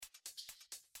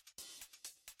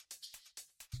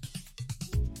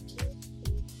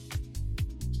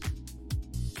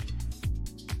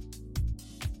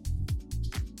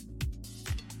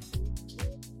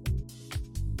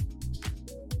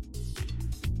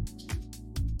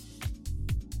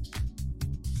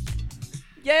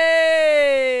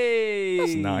Yay!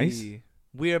 That's nice.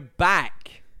 We're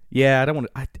back. Yeah, I don't want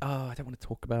to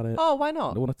talk about it. Oh, why I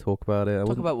not? don't want to talk about it.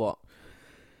 Talk about what?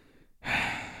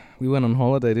 We went on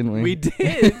holiday, didn't we? We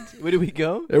did. Where did we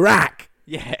go? Iraq.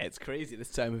 Yeah, it's crazy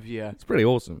this time of year. It's pretty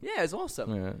awesome. Yeah, it's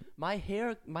awesome. Yeah. My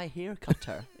hair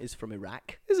cutter is from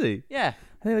Iraq. Is he? Yeah.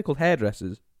 I think they're called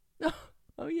hairdressers.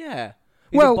 Oh yeah.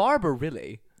 He's Well- a barber,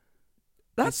 really.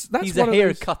 That's He's one a of hair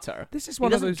those- cutter. This is He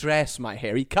one of doesn't those. dress my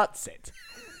hair. He cuts it.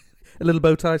 A little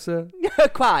bow tie, sir.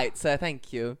 Quite, sir.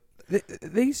 Thank you.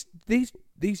 These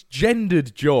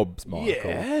gendered jobs,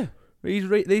 Michael. Yeah.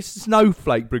 These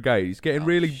snowflake brigades getting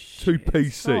really too shit.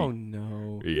 PC. Oh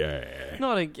no. Yeah.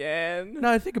 Not again.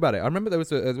 No, think about it. I remember there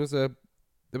was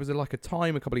like a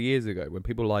time a couple of years ago when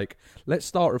people were like, let's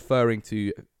start referring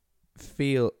to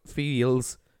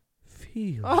feels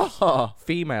Oh.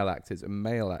 female actors and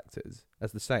male actors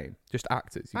as the same. Just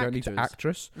actors. You don't need to Actors.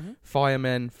 actress. Mhm.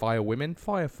 Firemen, firewomen,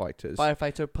 firefighters.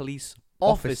 Firefighter, police,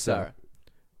 Officer. officer.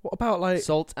 What about like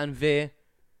Salt and veer.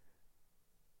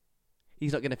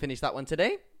 He's not going to finish that one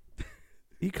today.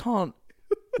 you can't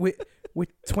we're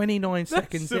 29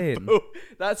 seconds in.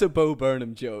 That's a Bo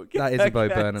Burnham joke. That is I a Bo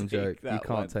can't Burnham take joke. You that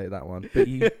can't one. take that one. But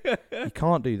you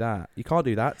can't do that. You can't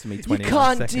do that to me 29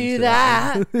 can't seconds do to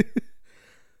that.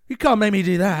 You can't make me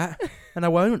do that. And I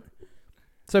won't.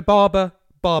 So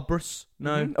barbarous.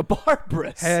 No. Mhm. A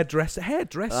barbarous. Hairdresser.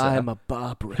 I'm a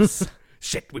barbarous.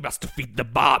 Shit, we must defeat the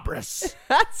barbarous.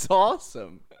 That's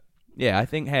awesome. Yeah, I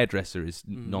think hairdresser is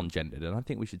non-gendered, and I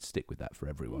think we should stick with that for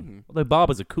everyone. Although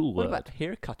barber's a cool What word. about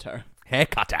hair cutter?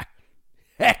 Haircutter.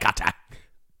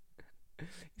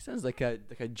 He sounds like a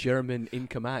German in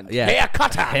command. Yeah. Hair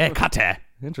cutter. Haircutter.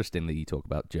 Interesting that you talk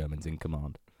about Germans in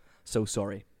command. So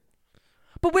sorry.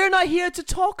 But we're not here to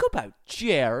talk about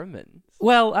Germans.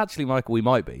 Well, actually, Michael, we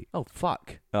might be. Oh,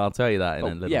 fuck. I'll tell you that in a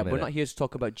little yeah, minute. we're not here to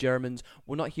talk about Germans.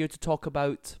 We're not here to talk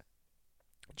about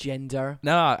gender.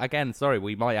 No, again, sorry,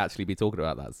 we might actually be talking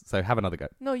about that. So have another go.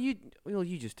 No, you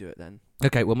just do it then.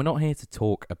 Okay, well, we're not here to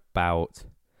talk about...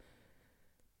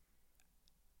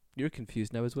 You're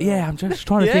confused now as well. Yeah, I'm just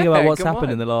trying to Yeah, think about what's come happened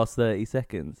on. in the last 30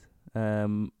 seconds.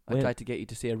 I tried to get you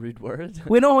to say a rude word.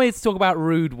 We're not here to talk about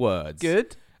rude words.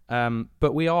 Good.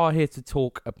 But we are here to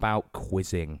talk about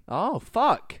quizzing. Oh,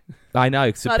 fuck. I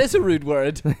know. That is a rude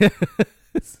word.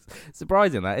 It's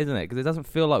surprising that, isn't it? Because it doesn't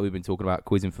feel like we've been talking about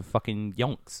quizzing for fucking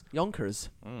yonks. Yonkers.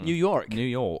 New York. New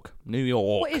York.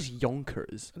 What is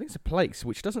Yonkers? I think it's a place,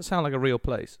 which doesn't sound like a real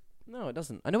place. No, it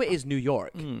doesn't. I know it is New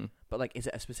York, but like, is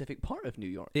it a specific part of New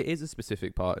York? It is a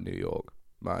specific part of New York,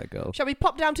 my girl. Shall we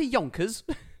pop down to Yonkers?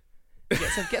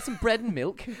 get some bread and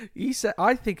milk. You said,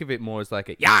 I think of it more as like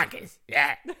a Yonkers,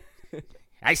 yeah.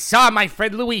 I saw my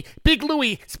friend Louis, Big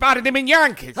Louis, spotted him in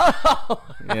Yonkers.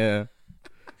 yeah.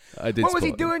 I did. What was he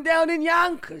spot him. doing down in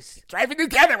Yonkers? Driving a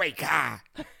getaway car.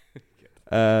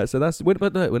 So that's.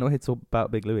 But no, we're not here to talk about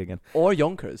Big Louis again. Or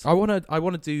Yonkers. I wanna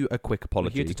do a quick We're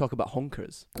apology. here to talk about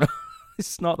honkers.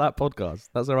 It's not that podcast.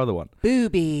 That's our other one.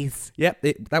 Boobies. Yep,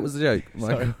 that was the joke.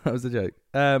 Sorry. That was the joke.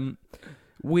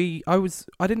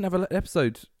 I didn't have an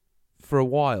episode for a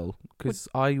while because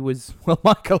I was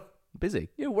Michael, busy.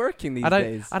 You're working these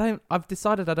days. I've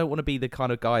decided I don't want to be the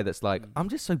kind of guy that's like, I'm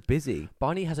just so busy.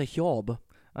 Barney has a job.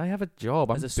 I have a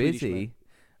job. I'm As a Swedish busy.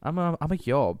 I'm a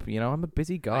job. You know, I'm a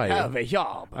busy guy. I have a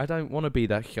job. I don't want to be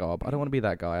that job. I don't want to be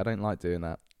that guy. I don't like doing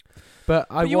that. But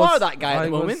you are that guy at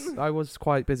the moment. I was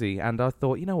quite busy, and I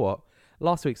thought, you know what?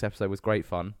 Last week's episode was great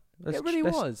fun. It really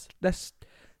was. Let's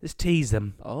tease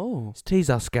them. Oh. Let's tease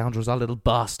our scoundrels, our little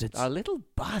bastards. Our little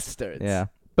bastards. Yeah.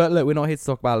 But look, we're not here to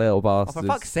talk about little Oh, bastards.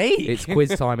 for fuck's sake. It's quiz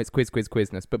time. It's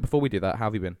quizness. But before we do that, how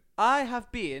have you been? I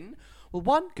have been, well,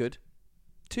 1, good.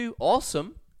 2,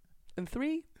 awesome. And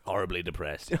 3, Horribly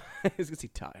depressed. I was going to say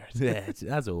tired. Yeah,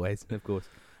 as always, of course.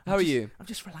 How are you? I'm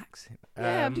just relaxing.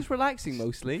 Yeah, I'm just relaxing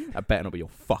mostly. I better not be your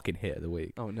fucking hit of the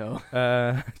week. Oh, no.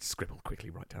 Scribble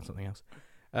quickly, write down something else.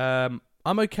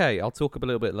 I'm okay. I'll talk a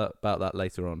little bit about that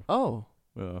later on. Oh.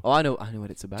 Yeah. Oh, I know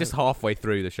what it's about. Just halfway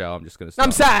through the show, I'm just going to start.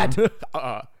 I'm sad.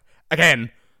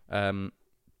 Again.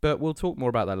 But we'll talk more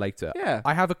about that later. Yeah.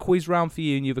 I have a quiz round for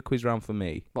you and you have a quiz round for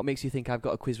me. What makes you think I've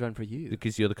got a quiz round for you?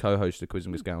 Because you're the co-host of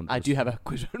Quizzing with Scoundrels. I do have a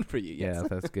quiz round for you, yes. Yeah,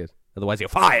 that's good. Otherwise you're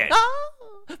fired. Ah!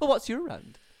 Well, what's your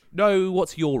round? No,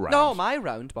 what's your round? No, my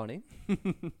round, Barney.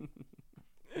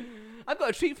 I've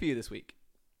got a treat for you this week.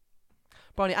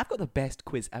 Barney, I've got the best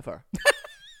quiz ever.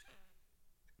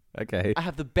 Okay. I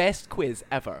have the best quiz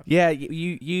ever. Yeah,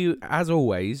 you as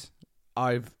always,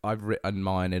 I've written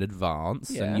mine in advance,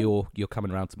 Yeah. and you're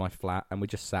coming around to my flat, and we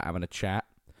just sat having a chat.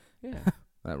 Yeah.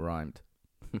 That rhymed.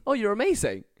 Oh, you're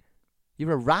amazing.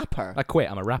 You're a rapper. I quit.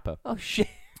 I'm a rapper. Oh, shit.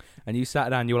 and you sat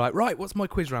down and you were like, right, what's my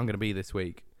quiz round going to be this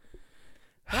week?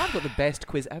 I've got the best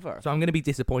quiz ever. So I'm going to be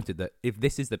disappointed that if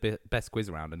this is the best quiz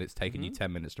round and it's taken you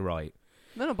 10 minutes to write.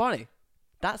 No, Barney.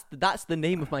 That's the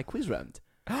name of my quiz round.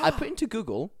 I put into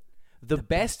Google the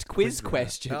best quiz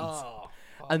questions,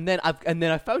 and then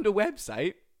I found a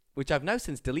website which I've now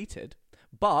since deleted.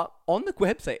 But on the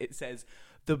website it says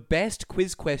the best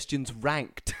quiz questions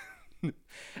ranked,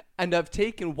 and I've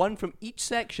taken one from each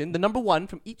section, the number one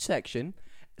from each section.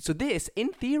 So this, in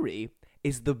theory,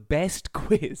 is the best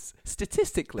quiz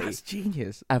statistically. That's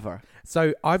genius. Ever.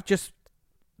 So I've just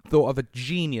thought of a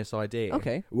genius idea.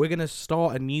 Okay. We're going to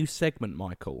start a new segment,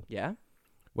 Michael, Yeah.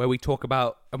 where we talk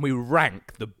about and we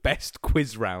rank the best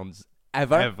quiz rounds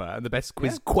Ever. and the best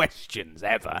quiz questions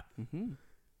ever. Mm-hmm.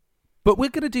 But we're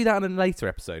going to do that in a later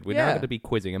episode. We're now Yeah. going to be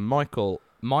quizzing. And Michael,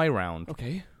 my round,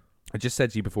 Okay. I just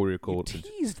said to you before we You recorded.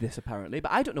 teased this apparently,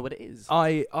 but I don't know what it is.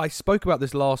 I spoke about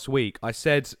this last week. I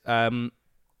said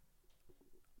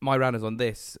my round is on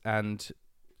this, and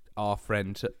our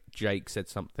friend Jake said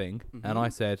something, and I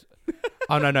said,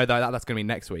 "Oh no, that's going to be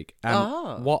next week."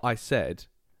 And what I said,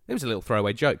 it was a little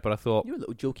throwaway joke, but I thought, You're a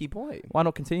little jokey boy. why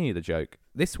not continue the joke?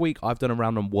 This week I've done a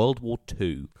round on World War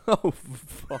II. Oh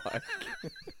fuck!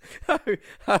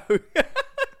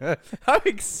 how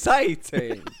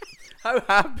exciting! How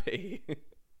happy!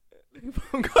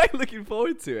 I'm quite looking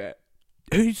forward to it.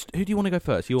 Who do you want to go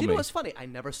first? You or Do you me? know what's funny? I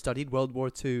never studied World War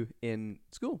II in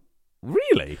school.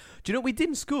 Really? Do you know what we did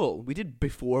in school? We did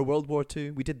before World War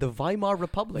II. We did the Weimar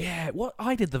Republic. Yeah, what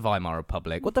I did the Weimar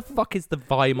Republic. What the fuck is the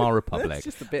Weimar Republic? It's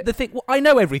just a bit. The thing, I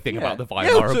know everything Yeah. about the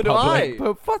Yeah, Weimar so do Republic, I.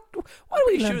 but why do I'm we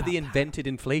pretty learn sure they that? invented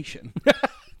inflation. I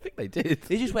think they did.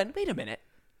 They just went, wait a minute.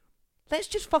 Let's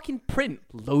just fucking print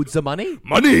loads of money.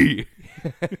 Money.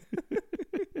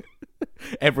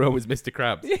 Everyone was Mr.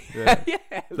 Krabs.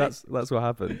 Yeah. That's what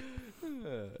happened.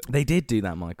 They did do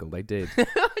that, Michael. They did.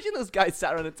 Imagine those guys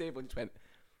sat around the table and just went,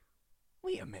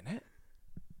 wait a minute.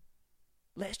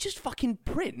 Let's just fucking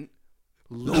print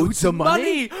loads of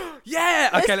money. Yeah.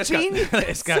 Let's Okay, let's change go.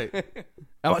 Let's go.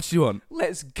 How much do you want?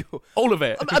 Let's go. All of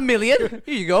it. A million?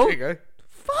 Here you go. There you go.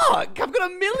 Fuck, I've got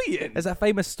 $1 million. There's that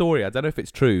famous story. I don't know if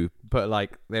it's true, but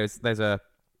like, there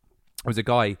was a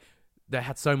guy that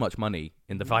had so much money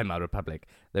in the Weimar Republic.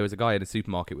 There was a guy in a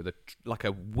supermarket with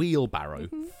a wheelbarrow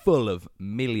full of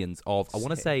millions of, I want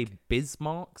to say,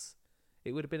 Bismarcks.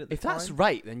 It would have been at the If time. that's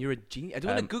right, then you're a genius. I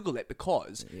don't want to Google it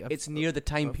because yeah, it's near the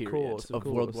time of period course, of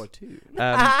of World course. War II.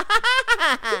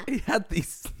 He had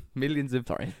these millions of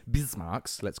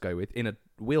Bismarcks, let's go with, in a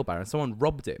wheelbarrow, and someone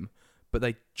robbed him, but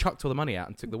they chucked all the money out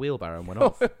and took the wheelbarrow and went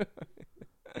off.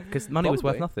 Because money was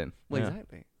worth Probably. nothing. Well, Yeah.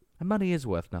 exactly. And money is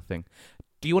worth nothing.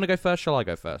 Do you want to go first? Shall I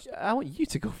go first? I want you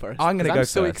to go first. I'm going to 'cause go I'm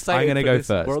so first. excited I'm going to for go this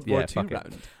first. World War Yeah, II fuck it.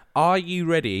 round Are you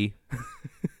ready?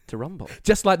 to rumble.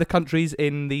 Just like the countries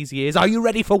in these years, are you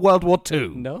ready for World War II?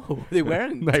 No, they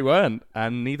weren't. They weren't,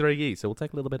 and neither are you, so we'll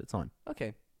take a little bit of time.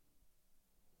 Okay.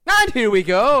 And here we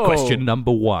go. Question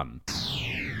number 1.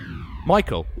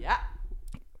 Michael, Yeah.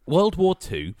 World War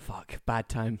II, Fuck. Bad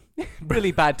time.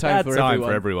 Really bad time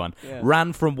for everyone. Yeah.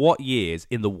 ran from what years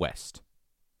in the West?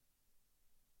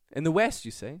 In the West,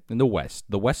 you say? In the West,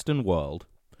 the Western world.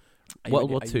 Are you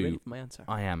World ready- War are you ready II. for my answer.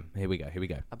 I am. Here we go.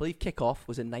 I believe kickoff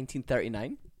was in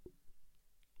 1939,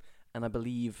 and I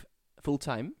believe full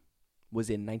time was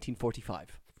in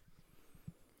 1945.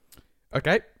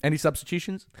 Okay. Any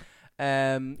substitutions?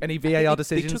 Any I think VAR they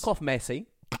decisions? took off Messi.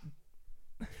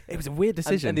 It was a weird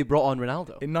decision. And they brought on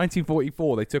Ronaldo. In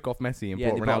 1944, they took off Messi and Yeah,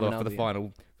 brought they brought Ronaldo for the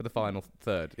Ronaldo, final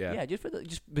third. Yeah. Yeah, just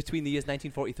between the years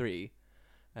 1943.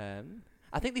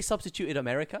 I think they substituted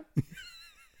America.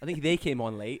 I think they came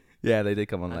on late. Yeah, they did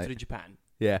come on And so late. did Japan.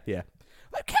 Yeah.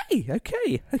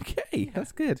 Okay.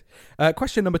 That's good.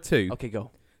 Question number 2. Okay,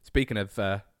 go. Speaking of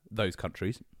those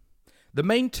countries, the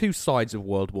main two sides of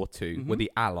World War II were the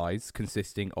Allies,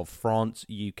 consisting of France,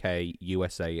 UK,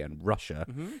 USA, and Russia.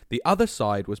 The other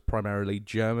side was primarily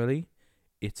Germany,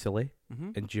 Italy,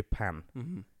 and Japan.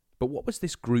 But what was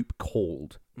this group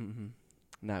called?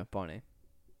 Now, Barney,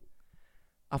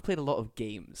 I've played a lot of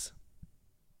games.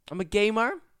 I'm a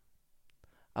gamer.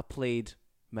 I played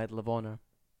Medal of Honor.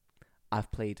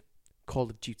 I've played Call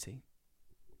of Duty.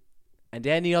 And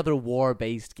any other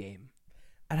war-based game.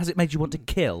 And has it made you want to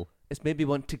kill? It's made me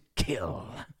want to kill.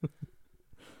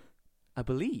 I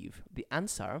believe the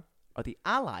answer are the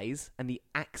Allies and the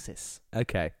Axis.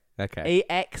 Okay.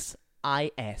 AXIS.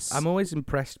 I'm always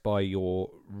impressed by your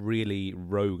really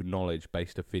rogue knowledge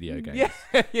based on video games. Yeah.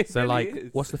 it So, really like, is.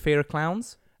 what's the fear of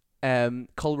clowns?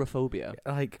 Coulrophobia.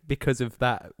 Like, because of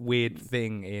that weird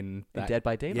thing in In Dead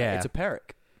by Daylight. Yeah. It's a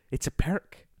perk. It's a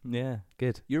perk. Yeah,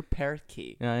 good. You're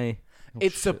perky. Aye.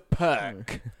 It's a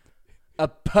perk. A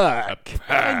perk.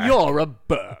 And you're a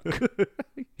Burke.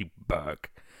 You Burke.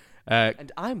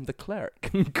 And I'm the clerk.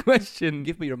 Question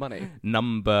Give me your money.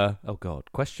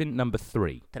 Question number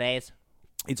 3. Tres.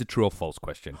 It's a true or false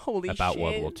question Holy about shit.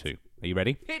 World War II. Are you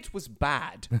ready? It was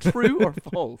bad. True or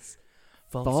false?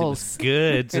 False.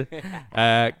 Good.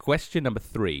 Question number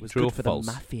 3. It was True good or for false?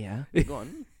 the mafia. Go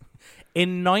on.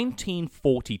 In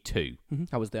 1942,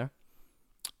 I was there.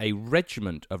 a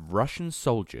regiment of Russian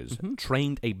soldiers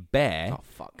trained a bear Oh,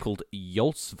 fuck. called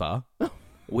Yolsva,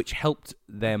 which helped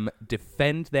them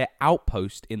defend their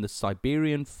outpost in the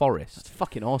Siberian forest. That's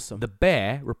fucking awesome. The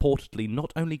bear reportedly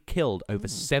not only killed over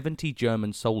 70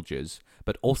 German soldiers,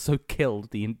 but also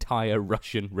killed the entire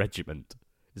Russian regiment.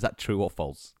 Is that true or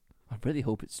false? I really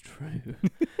hope it's true.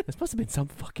 This must have been some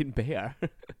fucking bear.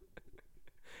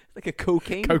 It's like a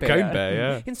cocaine bear,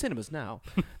 yeah. In cinemas now.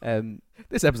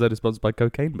 This episode is sponsored by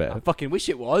Cocaine Bear. I fucking wish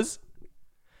it was.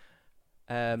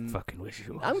 Fucking wish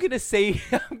it was. I'm gonna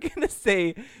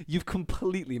say you've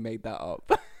completely made that up.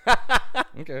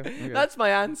 Okay. That's my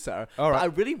answer. All right. But I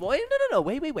really want. No.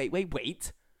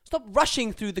 Wait. Stop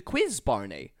rushing through the quiz,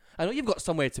 Barney. I know you've got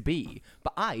somewhere to be,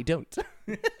 but I don't.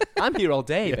 I'm here all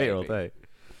day. Here all baby. day.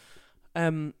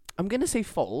 I'm gonna say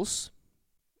false,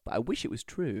 but I wish it was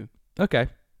true. Okay.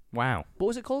 Wow. What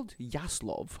was it called?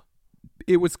 Yaslov.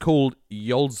 It was called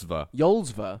Yolsva.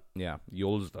 Yolsva. Yeah,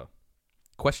 Yolsva.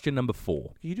 Question number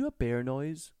 4. Can you do a bear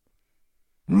noise?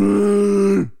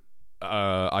 I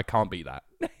can't beat that.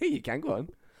 You can go on.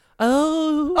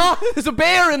 Oh, there's a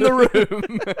bear in the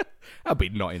room. That'd be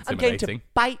not I'm going intimidating. to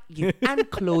bite you and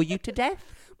claw you to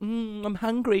death. I'm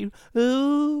hungry.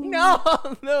 Ooh. No,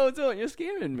 don't. You're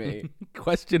scaring me.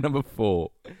 Question number 4.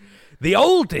 The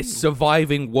oldest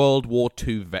surviving World War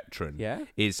II veteran Yeah?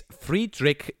 is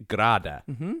Friedrich Grader.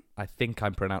 I think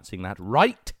I'm pronouncing that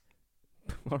right.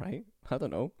 All right. I don't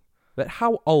know. But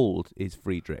how old is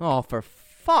Friedrich? Oh, for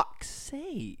fuck's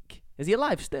sake. Is he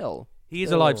alive still? He is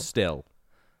alive still.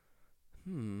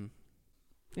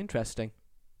 Interesting.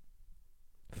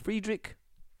 Friedrich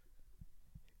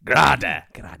Grader.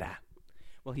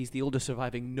 Well, he's the oldest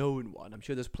surviving known one. I'm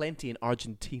sure there's plenty in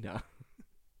Argentina.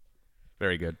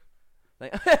 Very good.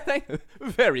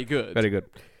 Very good. Very good.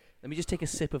 Let me just take a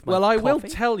sip of my Well, I will coffee.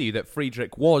 tell you that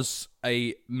Friedrich was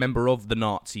a member of the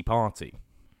Nazi Party.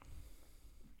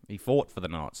 He fought for the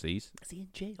Nazis, Is he in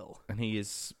jail? and he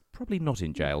is probably not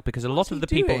in jail because a What's lot of he the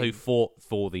people who doing? fought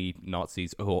for the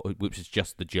Nazis, which is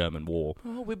just the German war,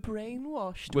 Oh, we're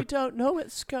brainwashed. We don't know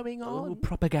what's going on.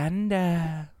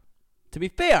 propaganda. To be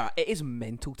fair, it is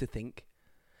mental to think.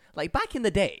 Like, back in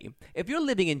the day, if you're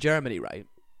living in Germany, right,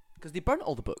 because they burnt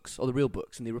all the books, all the real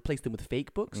books, and they replaced them with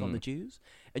fake books on the Jews,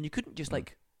 and you couldn't just,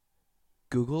 like,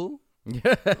 Google,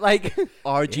 like,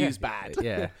 are Jews bad?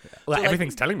 Yeah. Well, So, like-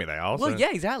 everything's telling me they are. Well, so-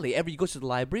 yeah, exactly. You go to the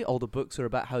library, all the books are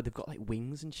about how they've got, like,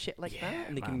 wings and shit like that,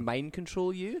 and they can mind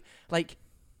control you. Like,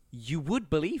 you would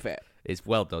believe it. It's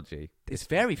well dodgy. It's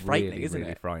very frightening, really, isn't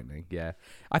really it? frightening, yeah.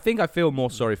 I think I feel more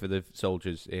sorry for the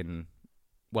soldiers in...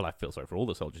 Well, I feel sorry for all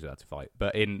the soldiers who had to fight.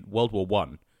 But in World War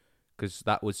One, because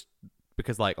that was...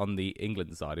 Because, like, on the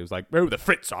England side, it was like, oh, the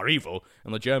Fritz are evil.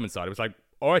 On the German side, it was like,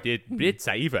 oh, the Brits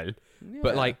are evil.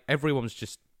 But, like, everyone was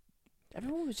just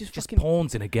fucking...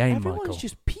 pawns in a game, Everyone's Michael.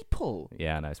 just people.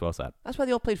 Yeah, no, it's well said. That's why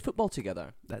they all played football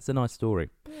together. That's a nice story.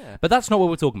 Yeah. But that's not what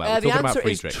we're talking about. We're The talking about answer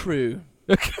is Friedrich. true.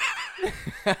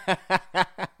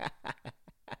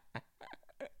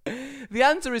 The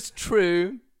answer is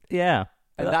true, Yeah.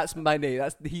 and that's my name.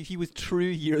 He was true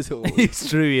years old. He's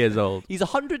 2 years old. He's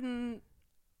 108.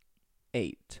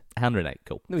 108,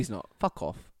 cool. No, he's not. Fuck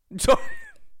off. Sorry.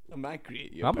 I'm angry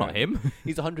at you. I'm not apparently. him.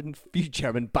 He's 100. You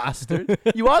German bastard.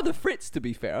 You are the Fritz, to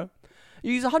be fair.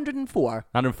 He's 104.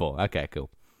 104. Okay, cool.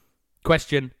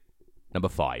 Question number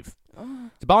 5.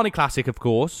 It's a Barney classic, of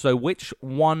course. So which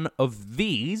one of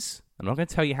these... I'm not going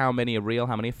to tell you how many are real,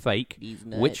 how many are fake. These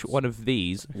nuts. Which one of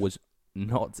these was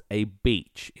not a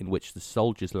beach in which the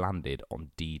soldiers landed on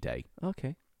D-Day?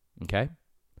 Okay. Okay?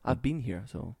 I've been here,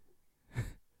 so...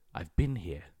 I've been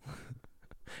here.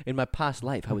 In my past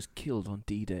life, I was killed on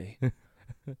D-Day.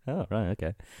 Oh, right,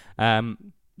 okay.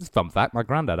 Fun fact, my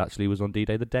granddad actually was on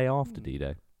D-Day the day after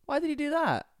D-Day. Why did he do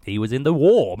that? He was in the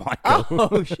war, Michael.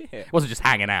 Oh, shit. Wasn't just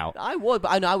hanging out. I was, but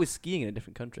I know I was skiing in a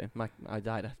different country. I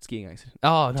died a skiing accident.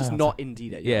 Oh, no. Just not in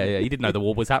D-Day. Yeah, yeah. You didn't know the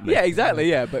war was happening. Yeah, exactly,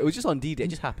 yeah. But it was just on D-Day. It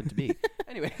just happened to be.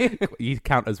 Anyway. You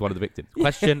count as one of the victims.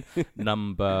 Question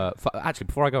number... Actually,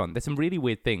 before I go on, there's some really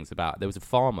weird things about... There was a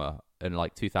farmer in,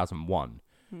 like, 2001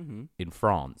 in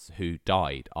France who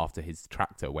died after his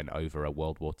tractor went over a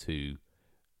World War II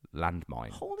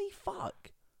landmine. Holy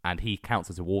fuck. And he counts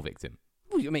as a war victim.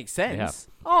 Well, it makes sense.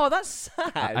 Oh, that's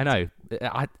sad. I know.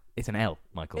 It's an L,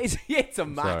 Michael. It's a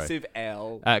massive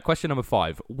L. Question number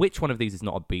 5. Which one of these is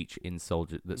not a beach in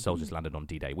that soldiers landed on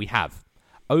D-Day? We have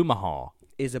Omaha.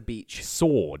 Is a beach.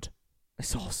 Sword.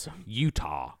 It's awesome.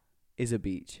 Utah. Is a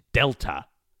beach. Delta.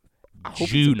 I hope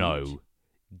it's a beach. Juneau.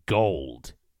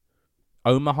 Gold.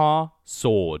 Omaha.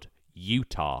 Sword.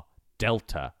 Utah.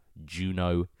 Delta.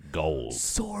 Juneau. Gold.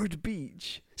 Sword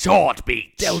Beach. Sword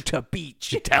Beach. Delta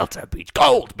Beach. Delta Beach.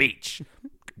 Gold Beach.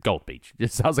 Gold Beach.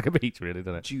 It sounds like a beach, really,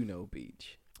 doesn't it? Juneau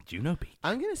Beach. Juneau Beach.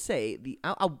 I'm going to say, do you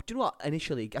know what,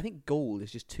 initially, I think gold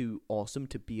is just too awesome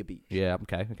to be a beach. Yeah,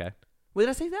 okay. What did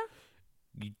I say there?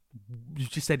 You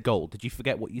just said gold. Did you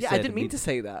forget what you said? Yeah, I didn't mean to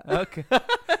say that. Okay.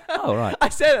 Oh, right. I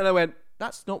said it and I went,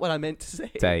 that's not what I meant to say.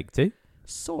 Take 2.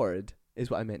 Sword is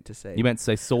what I meant to say. You meant to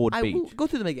say Sword I Beach. will go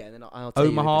through them again and I'll tell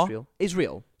Omaha. you if it's real.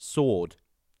 Israel. Sword.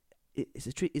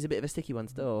 It's a bit of a sticky one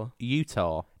still.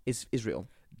 Utah. Is Israel.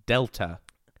 Delta.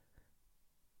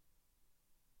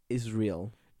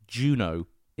 Israel. Juneau.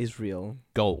 Israel.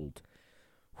 Gold.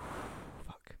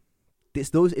 Fuck.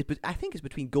 I think it's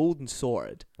between gold and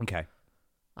sword. Okay.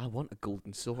 I want a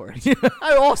golden sword.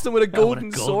 How awesome would a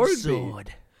golden sword be? We'll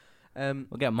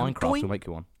get a Minecraft. We'll make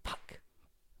you one. Fuck.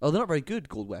 Oh, they're not very good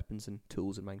gold weapons and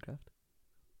tools in Minecraft.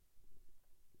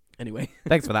 Anyway.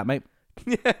 Thanks for that, mate.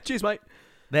 Yeah, cheers, mate.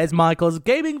 There's Michael's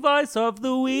gaming vice of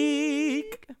the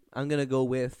week. I'm going to go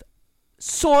with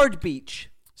Sword Beach.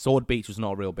 Sword Beach was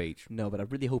not a real beach. No, but I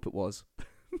really hope it was.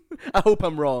 I hope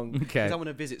I'm wrong. Okay. Because I want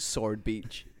to visit Sword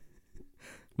Beach.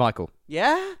 Michael.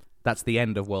 Yeah? That's the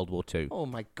end of World War II. Oh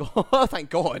my god. Thank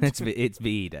God. It's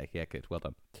VE Day. Yeah, good. Well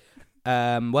done.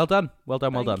 Well done.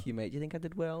 Thank you, mate. Do you think I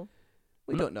did well?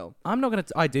 We don't know. I'm not going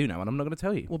to... I do know, and I'm not going to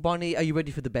tell you. Well, Barney, are you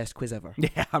ready for the best quiz ever?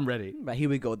 Yeah, I'm ready. Right, here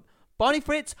we go. Barney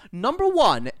Fritz, number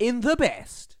 1 in the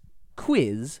best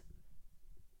quiz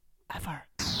ever.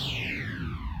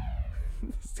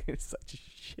 It's such a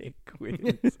shit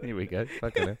quiz. Here we go.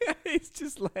 Fucking hell. It's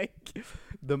just like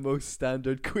the most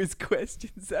standard quiz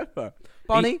questions ever.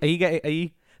 Barney, Are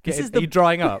you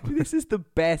drying up? This is the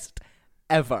best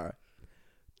ever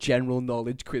general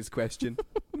knowledge quiz question.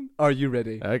 Are you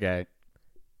ready? Okay.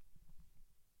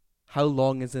 How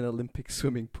long is an Olympic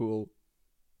swimming pool?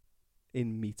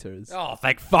 In meters. Oh,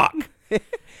 thank fuck.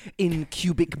 In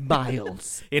cubic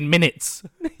miles. In minutes.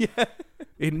 Yeah.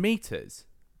 In meters.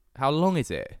 How long is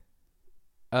it?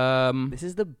 This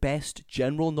is the best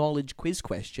general knowledge quiz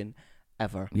question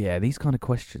ever. Yeah, these kind of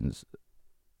questions.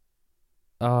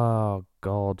 Oh,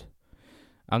 God.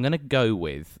 I'm going to go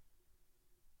with...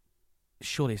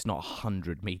 Surely it's not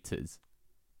 100 meters.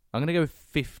 I'm going to go with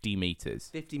 50 meters.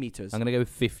 50 meters. I'm going to go with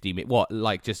 50 meters. What,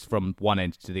 like just from one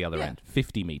end to the other Yeah. end?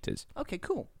 50 meters. Okay,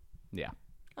 cool. Yeah.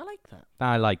 I like that.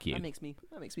 I like you. That makes me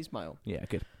smile. Yeah,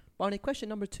 good. Barney, question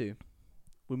number 2.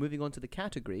 We're moving on to the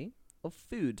category of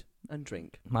food and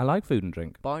drink. I like food and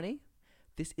drink. Barney,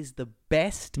 this is the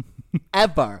best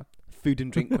ever food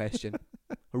and drink question.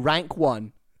 Rank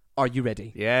 1. Are you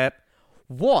ready? Yep.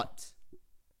 What?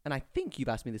 And I think you've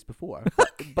asked me this before,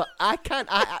 but I can't.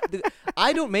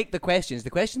 I don't make the questions.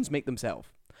 The questions make themselves.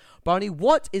 Barney,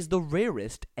 what is the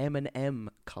rarest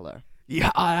M&M color? Yeah,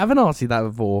 I haven't asked you that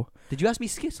before. Did you ask me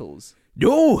Skittles?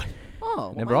 No. Oh,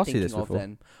 what Never am I asked you this thinking of before.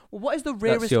 then? Well, what is the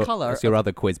rarest color? That's your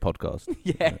other quiz podcast.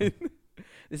 Yeah.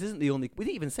 This isn't the only. We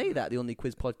didn't even say that. The only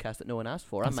quiz podcast that no one asked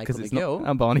for. I'm That's Michael 'cause it's not- McGill.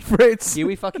 I'm Barney Fritz. Here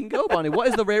we fucking go, Barney. What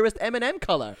is the rarest M&M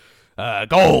color?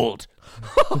 Gold.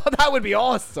 That would be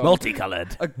awesome.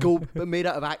 Multicolored. A gold, but made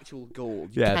out of actual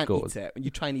gold. You Yeah, can't gold. eat it. When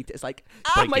you try and eat it, it's like,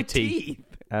 Break my your teeth.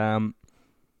 teeth.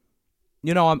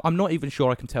 You know, I'm not even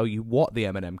sure I can tell you what the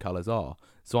M&M colours are,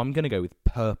 so I'm going to go with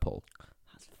purple.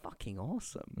 That's fucking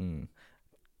awesome.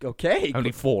 Okay.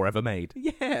 Only 4 ever made.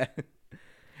 Yeah.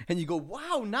 And you go,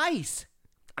 wow, nice.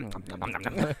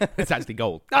 It's actually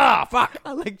gold. Ah, fuck.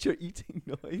 I liked your eating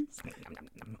noise.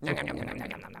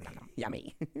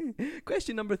 Yummy.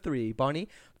 Question number 3, Barney.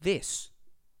 This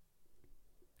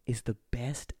is the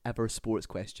best ever sports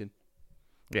question.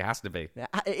 It has to be. It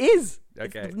is.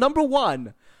 Okay. It's number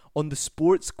 1 on the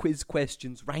sports quiz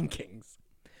questions rankings.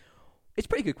 It's a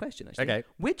pretty good question, actually. Okay.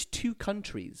 Which 2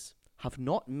 countries have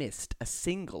not missed a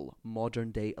single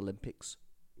modern day Olympics?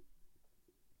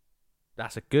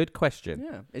 That's a good question.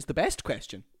 Yeah, it's the best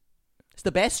question. It's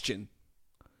the bestion.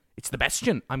 It's the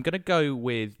bestion. I'm going to go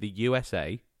with the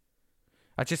USA.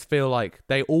 I just feel like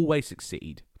they always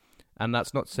succeed. And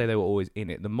that's not to say they were always in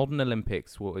it. The modern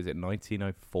Olympics, what was it,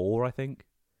 1904, I think?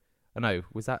 I know,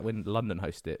 was that when London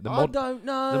hosted it? I don't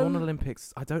know. The modern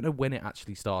Olympics, I don't know when it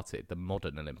actually started, the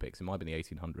modern Olympics. It might have been the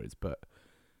 1800s, but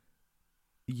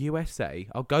USA,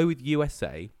 I'll go with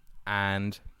USA,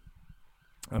 and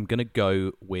I'm gonna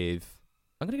go with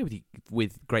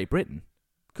Great Britain.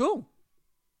 Cool.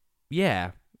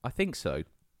 Yeah, I think so.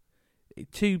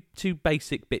 Two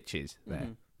basic bitches there.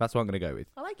 Mhm. That's what I'm gonna go with.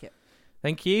 I like it.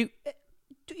 Thank you.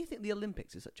 Do you think the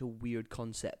Olympics is such a weird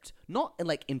concept? Not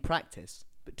in practice,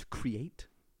 but to create?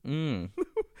 Mm.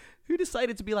 Who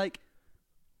decided to be like,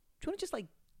 do you want to just Do you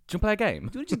want to play a game?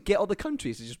 do you want to just get all the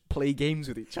countries to just play games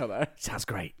with each other? Sounds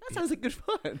great. That sounds like good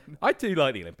fun. I do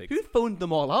like the Olympics. Who phoned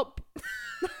them all up?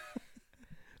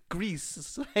 Greece.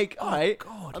 It's like, all right,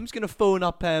 God. I'm just going to phone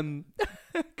up,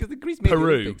 because the Greece made the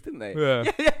Peru. Olympics, didn't they? Yeah.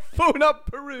 yeah, phone up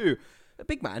Peru.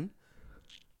 Big man,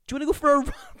 do you want to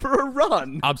go for a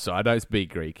run? I'm sorry, I don't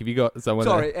speak Greek. Have you got someone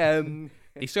Sorry, I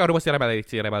solo possiamo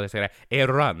dire a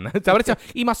run.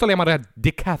 I ma solo chiamare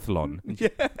decathlon.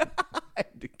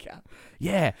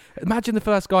 Yeah. Imagine the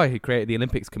first guy who created the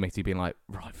Olympics committee being like,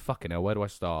 right, fucking hell, where do I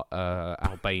start?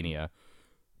 Albania.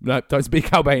 No, don't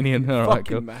speak Albanian. All right,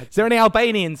 cool. mad. Is there any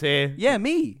Albanians here? Yeah,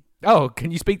 me. Oh,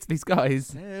 can you speak to these guys?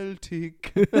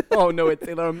 Celtic. Oh no, it's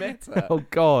Taylor Meta. Oh,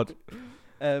 God.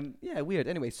 Yeah, weird.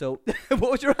 Anyway, so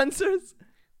what was your answers?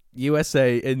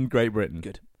 USA in Great Britain.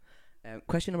 Good.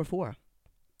 Question number 4.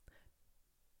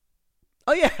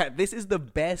 Oh yeah, this is the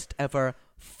best ever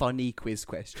funny quiz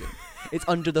question. It's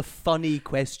under the funny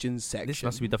questions section. This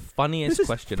must be the funniest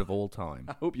question of all time.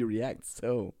 I hope you react.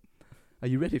 So, are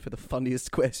you ready for the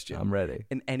funniest question? I'm ready.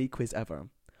 In any quiz ever.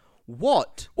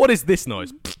 What? What is this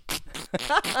noise?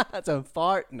 That's a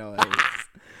fart noise.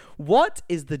 What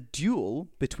is the duel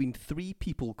between 3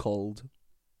 people called?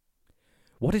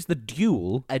 What is the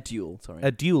duel? A duel, sorry.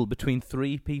 A duel between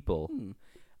 3 people.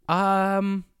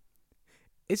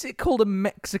 Is it called a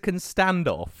Mexican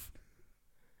standoff?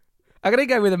 I'm gonna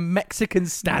go with a Mexican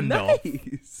standoff.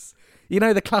 Nice. You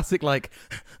know the classic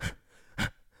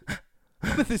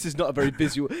This is not a very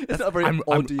visual. It's not a very I'm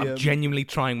audio. genuinely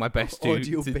trying my best to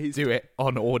audio-based. do it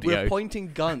on audio. We're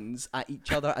pointing guns at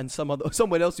each other and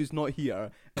someone else who's not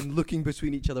here and looking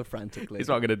between each other frantically. Here's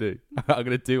what I'm gonna do. I'm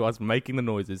gonna do us making the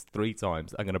noises 3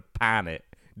 times. I'm gonna pan it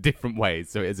different ways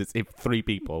so it is as if 3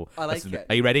 people. I like it.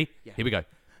 Are you ready? Yeah. Here we go.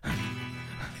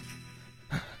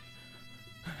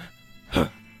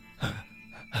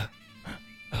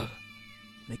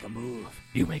 Make a move.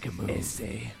 You make a move.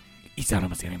 Essay.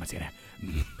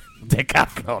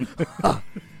 Decathlon.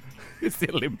 It's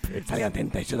the Olympics.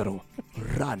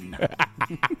 Run.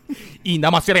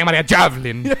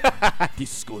 Javelin.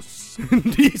 Discus.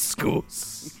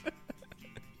 Discus.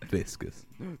 Discus.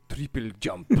 Triple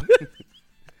jump.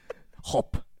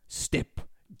 Hop. Step.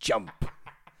 Jump.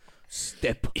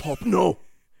 Step. Hop. No.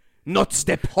 Not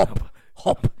step. Hop.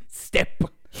 Hop. Step.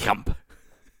 Jump.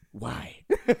 Why?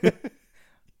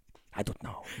 I don't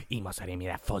know.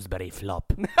 Fosbury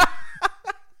flop.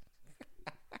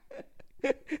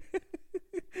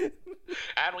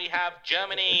 And we have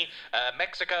Germany,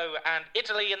 Mexico, and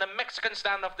Italy in the Mexican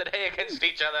standoff today against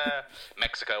each other.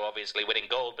 Mexico obviously winning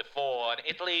gold before, and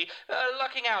Italy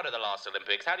lucking out at the last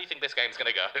Olympics. How do you think this game's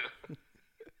going to go?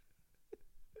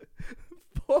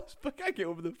 I can't get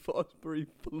over the Fosbury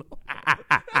flop.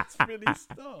 That's really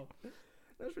stuff.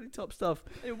 That's really top stuff.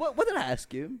 Hey, what did I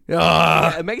ask you?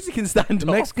 Yeah, a Mexican standoff.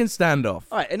 Mexican standoff.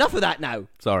 All right, enough of that now.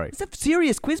 Sorry. It's a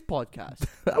serious quiz podcast.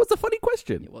 That was a funny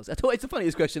question. It was. I thought it's the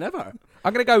funniest question ever.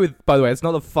 I'm going to go with, by the way, it's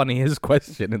not the funniest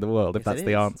question in the world, if Yes, that's it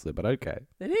the is. answer, but okay.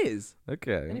 It is.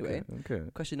 Okay. Anyway. Okay.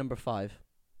 Question number 5.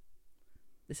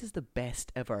 This is the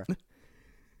best ever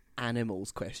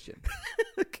animals question.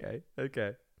 Okay.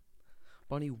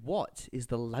 Bonnie, what is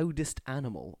the loudest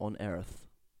animal on Earth?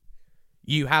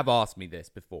 You have asked me this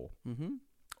before. Mm-hmm.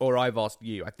 Or I've asked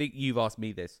you. I think you've asked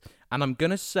me this. And I'm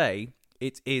going to say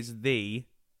it is I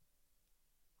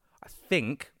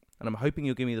think, and I'm hoping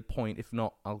you'll give me the point. If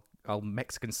not, I'll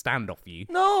Mexican standoff you.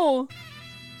 No!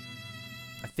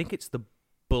 I think it's the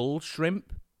bull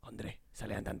shrimp. Andre, sale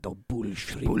andando bull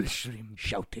shrimp. Bull shrimp.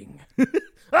 Shouting.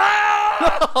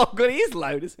 Ah! Oh, God, he is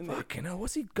loud, isn't he? Fucking hell,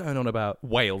 what's he going on about?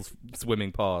 Whales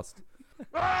swimming past.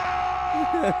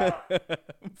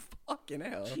 Fucking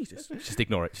hell. Jesus. Just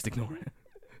ignore it.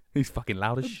 He's fucking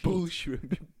loud as shit. Bull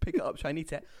shrimp. Pick it up, shiny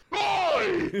tech.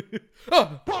 Boy!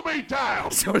 Put me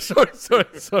down! Sorry.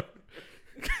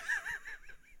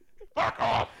 Fuck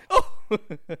off!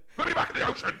 Put me back in the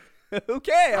ocean!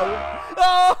 Okay.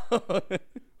 Oh!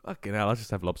 Fucking hell, I'll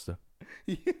just have lobster.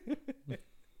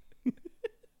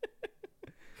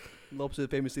 Lobster is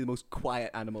famously the most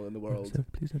quiet animal in the world. Lobster,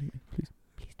 please don't eat me. Please.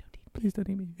 Please don't eat. Please don't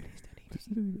eat me. Please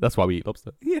don't eat. That's why we eat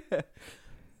lobster. Yeah.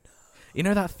 You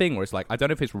know that thing where it's like, I don't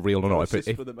know if it's real or not. It's But just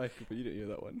if, for the microphone. You don't hear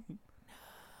that one.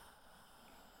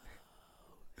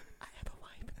 I have a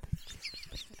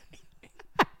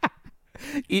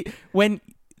When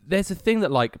there's a thing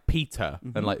that like PETA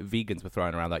and like vegans were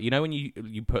throwing around that, when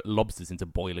you put lobsters into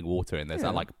boiling water and there's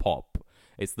that like pop.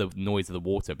 It's the noise of the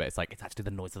water, but it's actually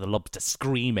the noise of the lobster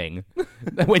screaming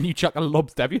when you chuck a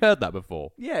lobster. Have you heard that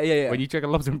before? Yeah. When you chuck a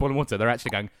lobster in boiling water, they're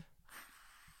actually going,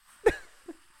 fuck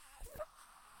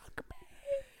me,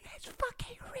 it's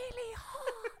fucking really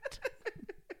hot.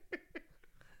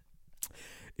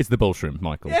 It's the bull shrimp,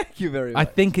 Michael. Thank you very much. I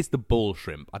think it's the bull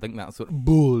shrimp. I think that's what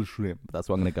bull shrimp. That's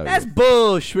what I'm going to go That's with.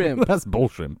 bull shrimp. That's bull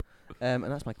shrimp. And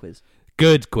that's my quiz.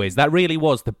 Good quiz. That really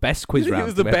was the best quiz You think round. it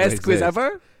was the to ever best quiz exist.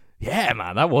 ever? Yeah,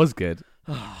 man, that was good.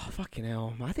 Oh, fucking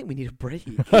hell. I think we need a break.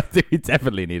 I think we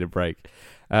definitely need a break.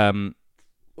 What are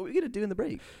we going to do in the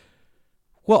break?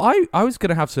 Well, I was going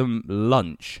to have some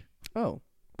lunch. Oh,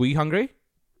 Were you hungry?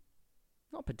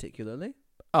 not particularly.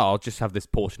 Oh, I'll just have this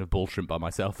portion of bull shrimp by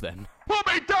myself then. Put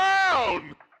me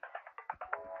down!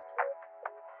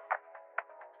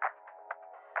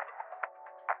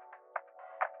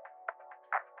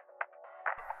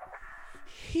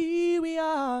 Here we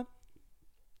are.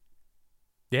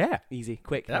 Yeah. Easy,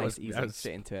 quick, That nice, was- easy. that was-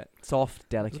 Straight into it. Soft,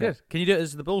 delicate. Good. Can you do it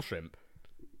as the bull shrimp?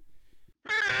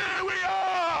 Here we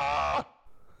are!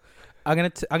 I'm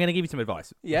gonna give you some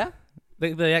advice. Yeah?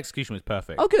 The execution was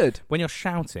perfect. Oh, good. When you're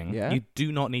shouting, Yeah. you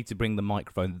do not need to bring the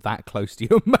microphone that close to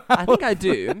your mouth I think I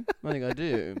do.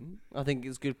 I think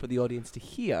it's good for the audience to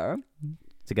hear.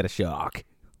 to get a shark.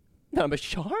 That I'm a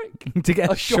shark? To get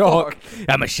A a shark. shark.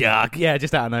 I'm a shark. Yeah,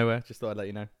 just out of nowhere. Just thought I'd let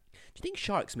you know. Do you think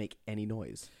sharks make any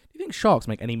noise? Do you think sharks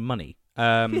make any money?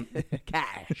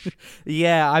 Cash.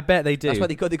 Yeah, I bet they do. That's why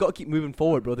they got to keep moving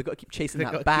forward, bro. They got to keep chasing They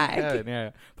that gotta bag. keep going, yeah,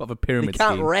 part of a They pyramid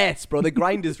can't scheme. rest, bro. The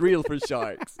grind is real for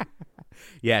sharks.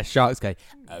 Yeah, sharks go.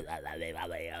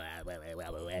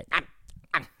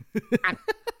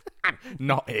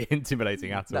 Not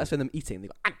intimidating at all. That's when them eating. They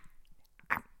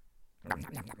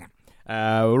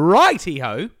go, Righty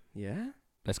ho. yeah?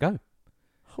 Let's go.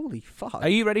 Holy fuck. Are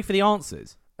you ready for the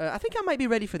answers? I think I might be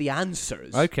ready for the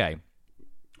answers. Okay,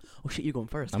 Oh shit, you're going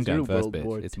first. I'm 'cause going you're first, World bitch.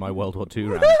 War It's II. my World War II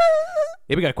round.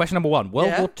 Here we go. Question number 1. World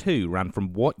Yeah. War II ran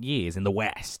from what years in the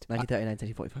West? 1939,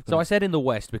 1945. So I said in the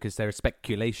West because there is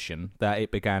speculation that it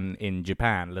began in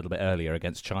Japan a little bit earlier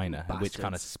against China, which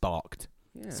kind of Bastards. sparked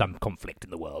Yeah. some conflict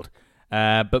in the world.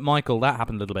 But Michael, that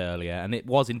happened a little bit earlier, and it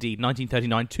was indeed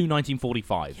 1939 to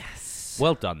 1945. Yes.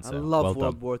 Well done, I sir. love well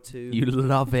World done. War II. You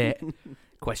love it.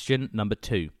 Question number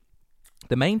 2.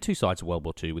 The main two sides of World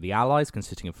War II were the Allies,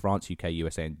 consisting of France, UK,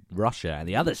 USA, and Russia, and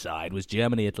the other side was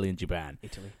Germany, Italy, and Japan.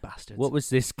 Italy, bastards. What was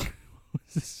this?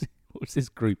 What was this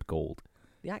group called?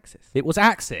 The Axis. It was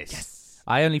Axis. Yes.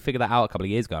 I only figured that out a couple of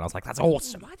years ago, and I was like, "That's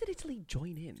awesome." Why did Italy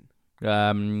join in?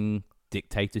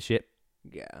 Dictatorship.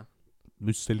 Yeah.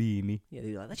 Mussolini. Yeah,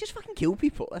 they're like, let's just fucking kill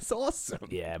people. That's awesome.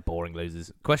 Yeah, boring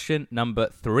losers. Question number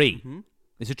 3.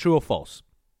 Is it true or false?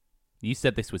 You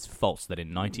said this was false, that in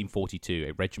 1942,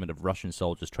 a regiment of Russian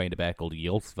soldiers trained a bear called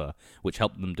Yulsva, which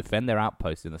helped them defend their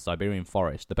outpost in the Siberian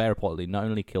forest. The bear reportedly not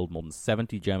only killed more than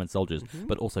 70 German soldiers,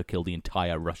 but also killed the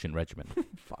entire Russian regiment.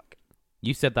 Fuck.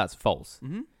 You said that's false.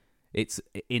 Mm-hmm. It's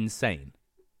insane.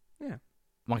 Yeah.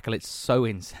 Michael, it's so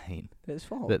insane It's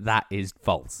false. that is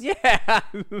false. Yeah.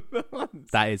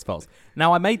 That is false.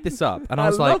 Now, I made this up, and I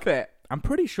was love like, it. I'm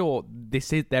pretty sure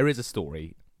there is a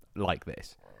story like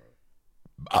this.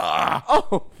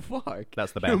 Oh, fuck.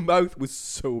 That's the Your bear. mouth was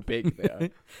so big there.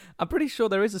 I'm pretty sure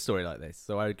there is a story like this,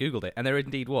 so I googled it, and there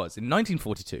indeed was. In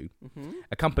 1942,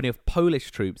 a company of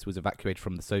Polish troops was evacuated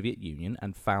from the Soviet Union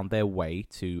and found their way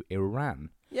to Iran.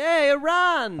 Yay,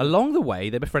 Iran! Along the way,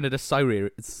 they befriended a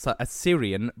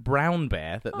Syrian brown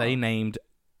bear that they named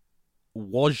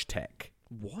Wojtek.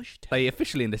 Washed? They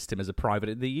officially enlisted him as a private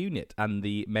in the unit, and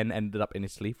the men ended up in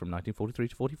Italy from 1943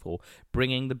 to 44,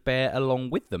 bringing the bear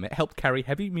along with them. It helped carry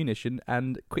heavy munition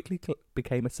and quickly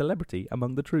became a celebrity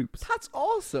among the troops. That's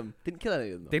awesome. Didn't kill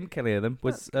any of them. Didn't kill any of them.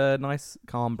 Was a nice,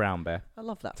 calm brown bear. I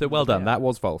love that. So well done. That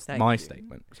was false. Thank My you.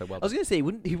 statement. So well I was done. going to say,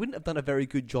 he wouldn't have done a very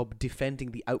good job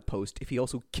defending the outpost if he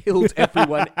also killed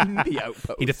everyone in the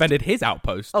outpost. He defended his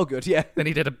outpost. Oh, good, yeah. Then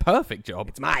he did a perfect job.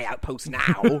 It's my outpost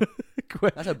now.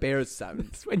 That's how bears sound.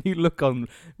 When you look on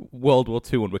World War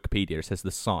II on Wikipedia, it says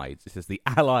the sides. It says the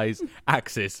Allies,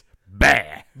 Axis,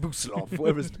 bear. Buslov,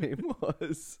 whatever his name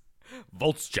was.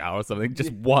 Voltschow or something.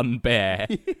 Just one bear.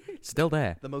 Still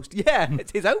there. The most, yeah,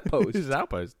 it's his outpost. His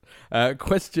outpost.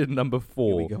 Question number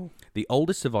 4. Here we go. The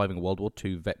oldest surviving World War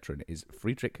II veteran is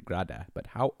Friedrich Grada, but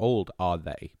how old are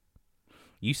they?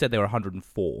 You said they were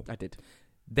 104. I did.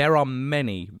 There are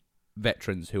many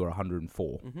veterans who are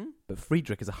 104, Mm-hmm. but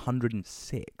Friedrich is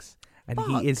 106, and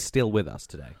Fuck. he is still with us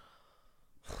today.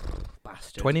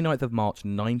 Bastard. 29th of March,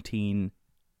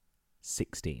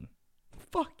 1916.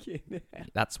 Fucking hell.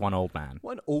 That's one old man.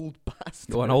 One old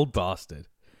bastard. One old bastard.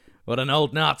 What an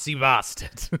old Nazi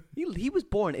bastard. He was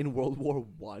born in World War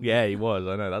One. Yeah, he was.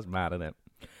 I know. That's mad, isn't it?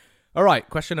 All right,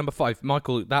 question number 5.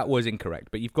 Michael, that was incorrect,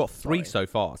 but you've got 3 Sorry. so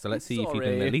far, so let's see if you can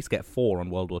Sorry. at least get 4 on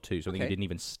World War II, something you Okay. didn't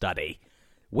even study.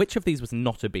 Which of these was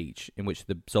not a beach in which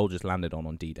the soldiers landed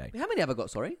on D-Day? How many have I got?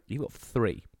 Sorry. You've got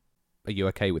 3. Are you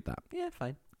okay with that? Yeah,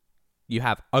 fine. You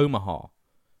have Omaha.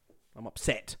 I'm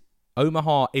upset.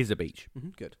 Omaha is a beach.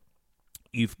 Good.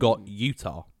 You've got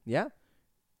Utah. Yeah.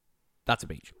 That's a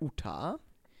beach. Utah.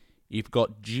 You've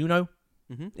got Juneau.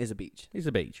 Is a beach. Is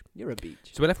a beach. You're a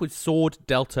beach. So we're left with Sword,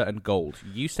 Delta, and Gold.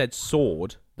 You said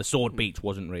Sword. The Sword Beach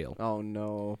wasn't real. Oh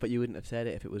no! But you wouldn't have said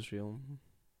it if it was real.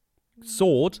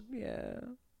 Sword Yeah.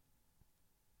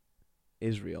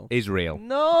 Israel. is real.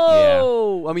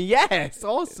 No. I mean, yes.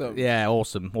 Awesome. Yeah,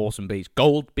 awesome. Awesome beach.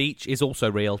 Gold Beach is also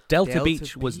real. Delta, Delta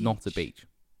Beach was not a Beach. beach.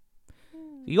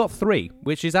 You got 3,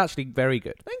 which is actually very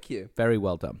good. Thank you. Very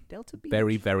well done. Delta Beach.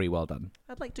 Very, very well done.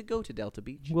 I'd like to go to Delta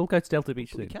Beach. We'll go to Delta Beach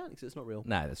But we soon. can't because it's not real.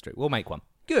 No, that's true. We'll make one.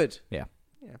 Good. Yeah.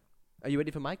 Yeah. Are you ready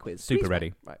for my quiz? Super Quiz ready.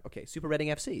 one. Right. Okay. Super Reading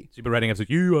FC. Super Reading FC.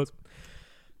 You.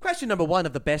 Question number 1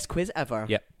 of the best quiz ever.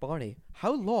 Yep. Barney,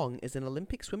 how long is an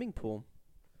Olympic swimming pool?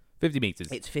 50 meters.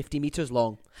 It's 50 meters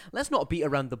long. Let's not beat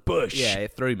around the bush. Yeah,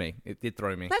 it threw me. It did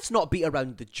throw me. Let's not beat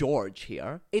around the George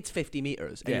here. It's 50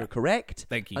 meters. And Yeah. you're correct.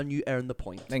 Thank you. And you earn the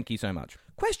point. Thank you so much.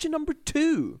 Question number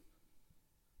 2.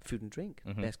 Food and drink.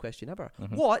 Mm-hmm. Best question ever.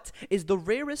 What is the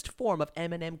rarest form of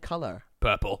M&M colour?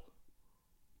 Purple.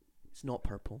 It's not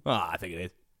purple. Ah, I think it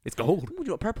is. It's gold. You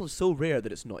know what, purple is so rare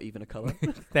that it's not even a colour.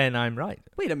 Then I'm right.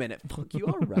 Wait a minute. Fuck, you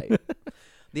are right.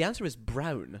 The answer is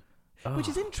brown. Which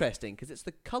Ah. is interesting because it's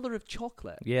the colour of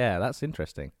chocolate. Yeah, that's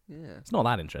interesting. Yeah. It's not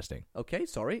that interesting. Okay,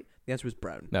 sorry. The answer is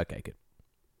brown. Okay, good.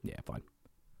 Yeah, fine.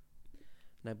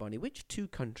 Now, Barney, which 2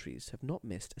 countries have not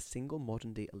missed a single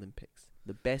modern-day Olympics?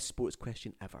 The best sports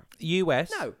question ever.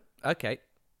 US. No. Okay.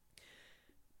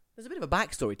 There's a bit of a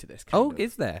backstory to this. Kind Oh, of.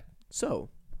 is there? So,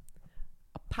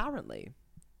 apparently,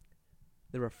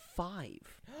 there are 5.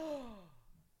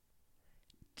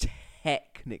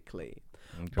 Technically.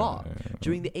 But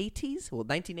during the 80s, well,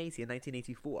 1980 and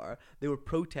 1984, they were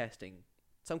protesting.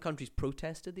 Some countries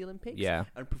protested the Olympics. Yeah.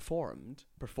 And performed.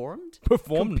 Performed.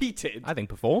 Competed. I think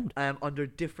performed. Under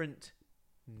different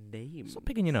names. Stop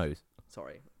picking your nose.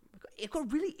 Sorry. I've got a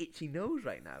really itchy nose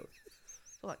right now.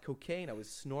 It's not like cocaine. I was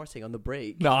snorting on the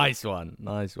break. Nice one.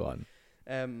 Nice one.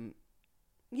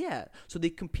 Yeah. So they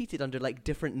competed under like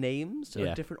different names or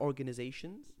Yeah. different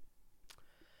organizations.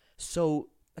 So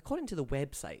according to the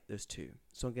website, there's 2.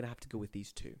 So I'm going to have to go with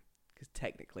these 2 because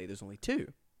technically there's only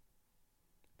 2.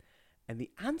 And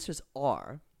the answers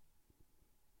are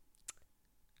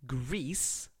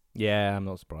Greece Yeah, I'm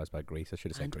not surprised by Greece. I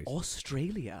should have said and Greece.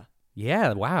 Australia.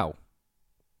 Yeah, wow.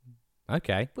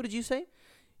 Okay. What did you say?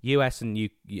 US and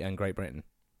and Great Britain.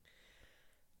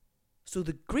 So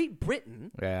the Great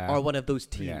Britain Yeah. are one of those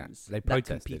teams Yeah, they that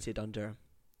protested. competed under.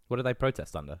 What did they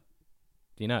protest under?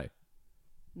 Do you know?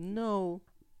 No.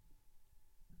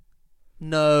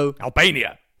 No.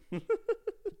 Albania.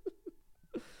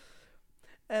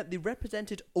 They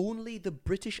represented only the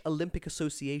British Olympic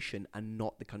Association and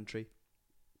not the country.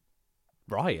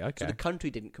 Right, So okay. the country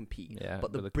didn't compete, Yeah,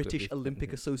 but the but British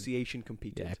Olympic Association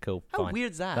competed. Yeah, cool. How Fine.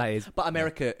 weird's that? That is. But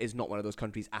America is not one of those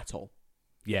countries at all.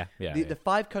 Yeah, yeah. The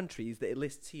 5 countries that it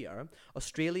lists here: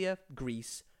 Australia,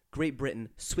 Greece, Great Britain,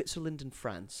 Switzerland, and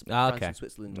France. Ah, France okay. and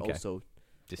Switzerland Okay. also.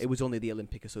 Just- It was only the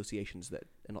Olympic associations that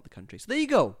are not the country. So there you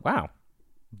go. Wow.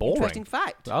 Boring. Interesting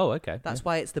fact. Oh, okay. That's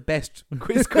why it's the best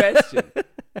quiz question.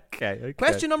 okay.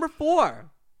 Question number 4.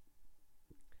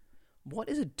 What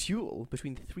is a duel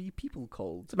between 3 people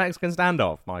called? It's a Mexican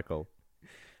standoff, Michael.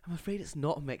 I'm afraid it's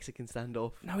not a Mexican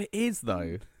standoff. No, it is,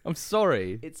 though. I'm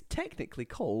sorry. It's technically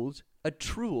called a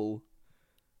truel.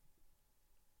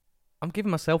 I'm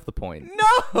giving myself the point.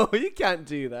 No, you can't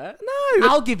do that. No.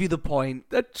 I'll give you the point.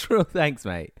 A truel. Thanks,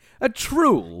 mate. A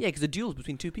truel? Yeah, because a duel's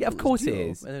between 2 people. of course It's it duo,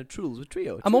 is. And a truel's a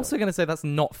trio. I'm Trio. also going to say that's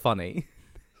not funny.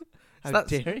 How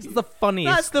that's, dare that's you? the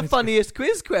funniest. That's the funniest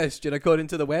quiz question according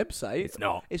to the website. It's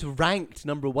not. It's ranked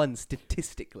number 1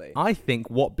 statistically. I think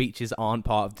what beaches aren't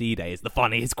part of D-Day is the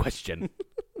funniest question.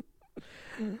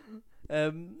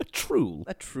 A truel?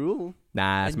 A truel.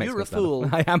 Nah, it's And you're Mexican a fool.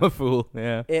 standoff. I am a fool,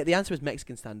 yeah. The answer is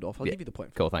Mexican standoff. I'll Yeah. give you the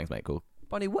point. Cool, thanks, mate, cool.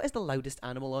 Bonnie, what is the loudest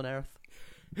animal on Earth?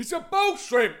 It's a bull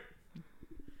shrimp!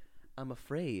 I'm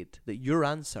afraid that your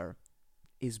answer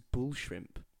is bull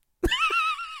shrimp.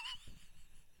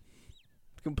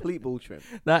 Complete bull shrimp.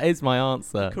 That is my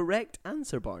answer. Correct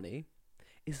answer, Barney,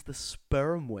 is the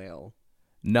sperm whale.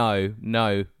 No,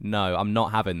 I'm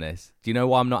not having this. Do you know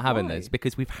why I'm not having Why? this?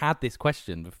 Because we've had this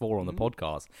question before on the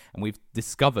podcast, and we've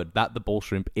discovered that the bull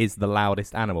shrimp is the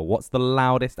loudest animal. What's the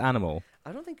loudest animal?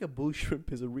 I don't think a bull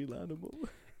shrimp is a real animal.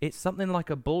 It's something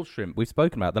like a bull shrimp. We've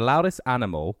spoken about the loudest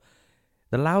animal.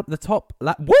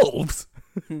 Wolves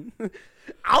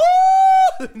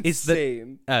is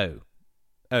Insane.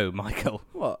 Oh, Michael.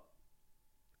 What?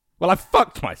 Well, I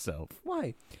fucked myself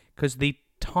Why? because the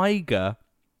tiger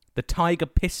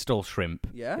pistol shrimp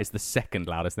Yeah? is the second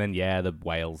loudest. Then the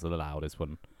whales are the loudest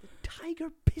one. Tiger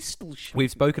pistol shrimp. We've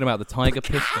spoken about the tiger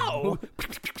pistol.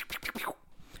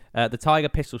 The tiger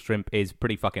pistol shrimp is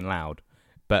pretty fucking loud,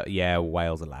 but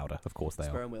whales are louder. Of course they are.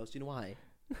 Sperm whales. Do you know why?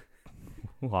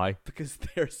 Why? Because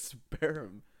they're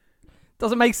sperm.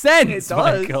 Doesn't make sense. It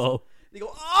does. Michael. They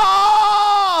go,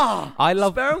 ah! I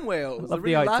love sperm whales. love They're the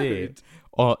really idea. loud.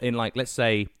 Or in let's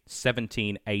say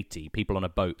 1780, people on a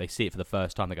boat, they see it for the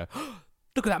first time. They go, oh,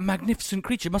 "Look at that magnificent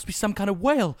creature! It must be some kind of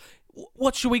whale.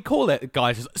 What should we call it?" The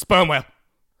guy says, "Sperm whale.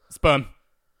 Sperm.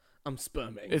 I'm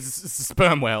sperming. It's a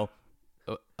sperm whale."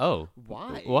 Oh,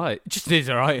 Why? Why? It just is,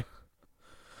 all right.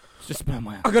 It's just sperm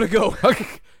whale. I gotta go.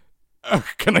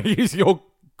 Can I use your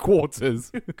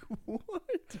quarters? What?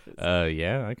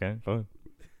 Yeah, okay, fine.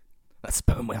 That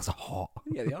sperm whales are hot.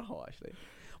 Yeah, they are hot, actually.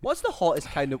 What's the hottest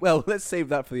kind of... Well, let's save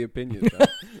that for the opinion. Then.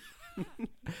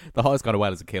 The hottest kind of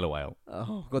whale is a killer whale.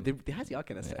 Oh, God, they actually are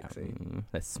kind of sexy.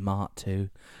 They're smart too.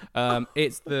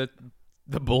 It's the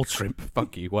bull shrimp.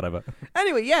 Fuck you, whatever.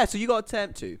 Anyway, yeah, so you got to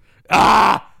attempt to.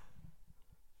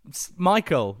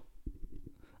 Michael,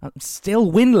 I'm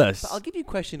still winless. But I'll give you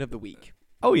question of the week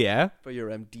Oh, yeah? for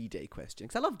your D-Day question,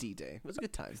 because I love D-Day. It was a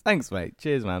good time. Thanks, mate.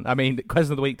 Cheers, man. I mean,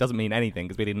 question of the week doesn't mean anything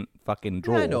because we didn't fucking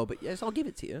draw. Yeah, I know, but yes, I'll give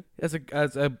it to you. As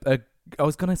a I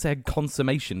was going to say a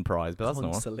consummation prize, but that's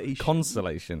not. Consolation.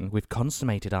 Consolation. We've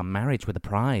consummated our marriage with a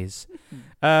prize.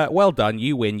 Well done.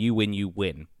 You win, you win, you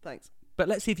win. Thanks. But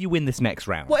let's see if you win this next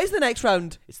round. What is the next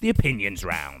round? It's the opinions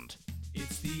round.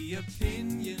 It's the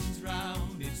opinions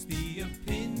round. It's the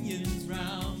opinions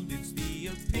round. It's the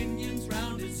opinions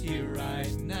round. It's here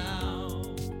right now.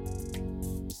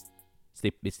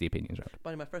 It's the opinions round.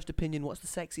 By my first opinion, what's the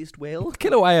sexiest whale?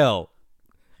 Killer whale.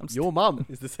 Your mum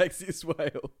is the sexiest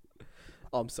whale.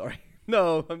 Oh, I'm sorry.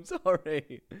 No, I'm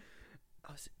sorry.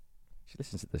 She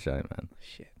listens to the show, man.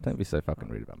 Shit. Don't be so fucking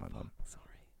rude about my mum. Sorry.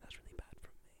 That's really bad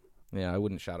from me. Yeah, I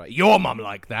wouldn't shout out your mum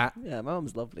like that. Yeah, my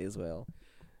mum's lovely as well.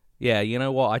 Yeah, you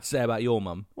know what I'd say about your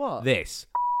mum? What? This.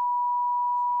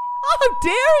 Oh, how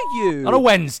dare you! On a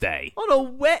Wednesday.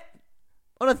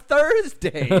 On a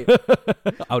Thursday.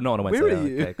 Oh, not on a Wednesday. Where are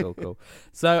you? Okay, cool.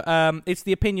 So, it's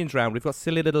the opinions round. We've got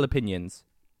silly little opinions.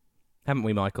 Haven't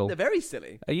we, Michael? They're very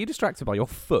silly. Are you distracted by your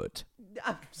foot?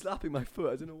 I'm slapping my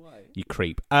foot. I don't know why. You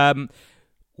creep.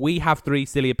 We have 3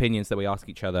 silly opinions that we ask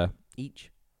each other.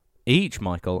 Each,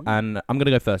 Michael. And I'm going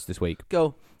to go first this week.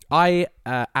 Go. I,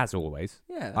 as always,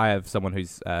 Yeah. I have someone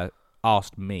who's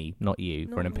asked me, not you,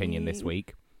 for an Not opinion me. this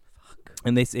week.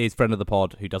 And this is friend of the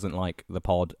pod who doesn't like the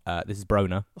pod. This is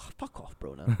Brona. Oh, fuck off,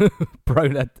 Brona.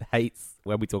 Brona hates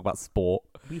when we talk about sport.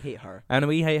 We hate her. And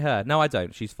we hate her. No, I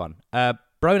don't. She's fun.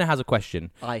 Brona has a question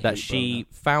I that hate she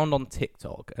found on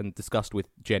TikTok and discussed with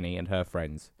Jenny and her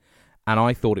friends. And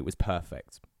I thought it was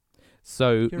perfect.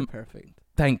 So, You're perfect.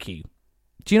 thank you.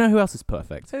 Do you know who else is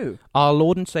perfect? Who? Our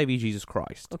Lord and Saviour Jesus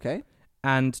Christ. Okay.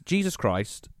 And Jesus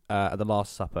Christ, at the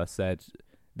Last Supper, said,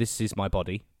 "This is my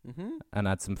body," and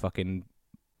had some fucking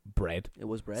bread, It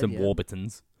was bread. some yeah.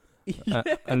 Warburtons. Yeah.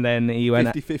 And then he went,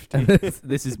 50-50.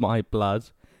 "This is my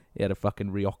blood." He had a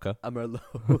fucking Rioja. A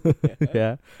Merlot.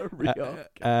 Yeah. A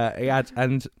Rioja. He had,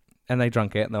 and they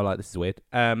drank it, and they were like, "This is weird."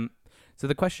 So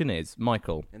the question is,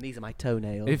 Michael, And these are my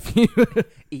toenails. if you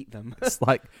Eat them. it's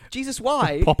like Jesus,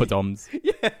 why? poppadoms,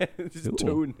 Yeah, it's his Ooh.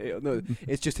 toenail. No,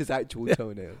 it's just his actual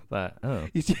toenail.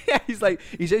 He's like,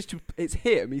 it's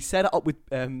him. He set it up with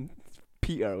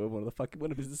Peter,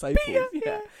 one of his disciples. Peter,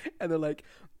 yeah. And they're like,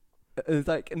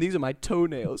 and these are my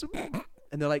toenails.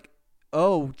 And they're like,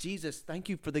 "Oh, Jesus, thank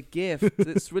you for the gift.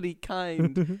 It's really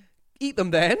kind. Eat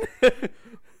them then."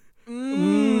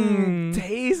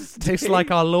 tastes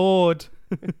like our Lord.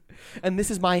 And this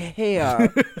is my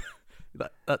hair.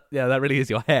 That really is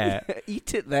your hair.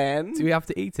 Eat it then. Do we have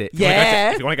to eat it?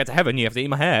 Yeah. If you want to go to heaven, you have to eat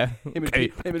my hair. Him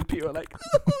and Peter are like,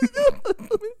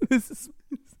 This is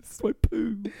my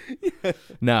poo. Yeah.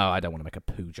 No, I don't want to make a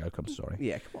poo joke. I'm sorry.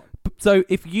 yeah, come on. So,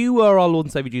 if you were our Lord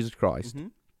and Savior Jesus Christ,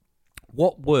 Mhm.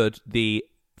 what would the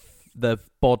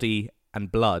body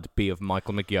and blood be of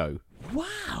Michael McGeough?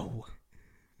 Wow.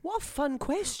 What a fun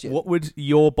question. What would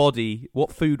your body?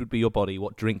 What food would be your body?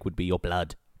 What drink would be your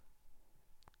blood?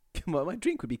 Come on, my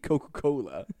drink would be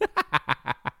Coca-Cola.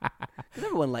 Because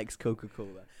everyone likes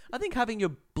Coca-Cola. I think having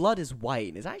your blood as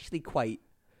wine is actually quite...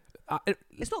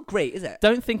 it's not great, is it?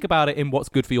 Don't think about it in what's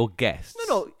good for your guests.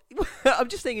 No. I'm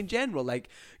just saying in general, like,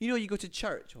 you go to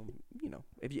church, or,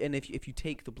 if you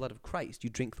take the blood of Christ, you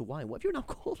drink the wine. What if you're an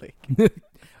alcoholic?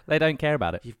 They don't care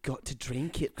about it. You've got to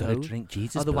drink it, Gotta though. drink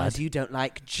Jesus' Otherwise, blood. you don't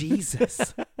like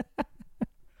Jesus.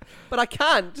 But I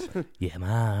can't. You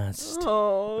must.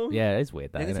 Oh. Yeah, it's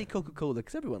weird, I'm that, going to isn't say it? Coca-Cola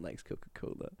because everyone likes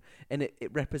Coca-Cola. And it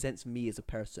represents me as a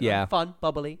person. Yeah. I'm fun,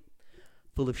 bubbly,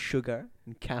 full of sugar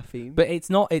and caffeine. But it's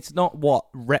not what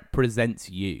represents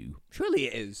you. Surely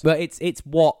it is. But it's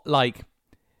what, like...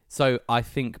 So I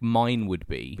think mine would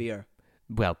be... Beer.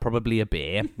 Well, probably a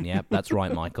beer. Yeah, that's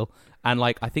right, Michael. And,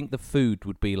 like, I think the food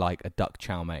would be, like, a duck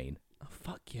chow mein. Oh,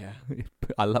 fuck yeah.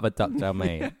 I love a duck chow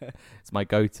mein. It's my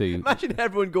go-to. Imagine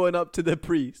everyone going up to the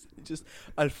priest. Just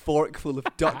a fork full of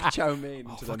duck chow mein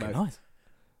into their fucking mouth. nice.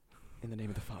 In the name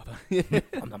of the Father.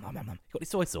 Nom, nom, nom, nom. You got any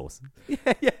soy sauce?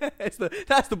 yeah.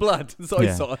 That's the blood. Soy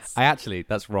Yeah. sauce.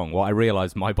 That's wrong. What I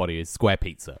realised, my body is square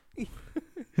pizza.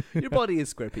 Your body is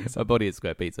square pizza. My body is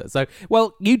square pizza. So,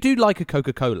 well, you do like a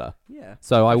Coca-Cola. Yeah.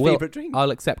 So I will. Favourite drink. I'll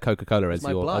accept Coca-Cola as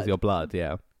my your blood. blood.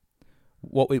 Yeah.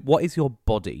 What is your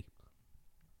body?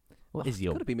 What is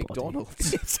your It's gotta be body?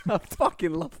 McDonald's. I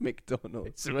fucking love McDonald's.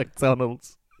 It's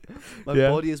McDonald's. My Yeah.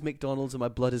 body is McDonald's and my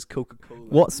blood is Coca-Cola.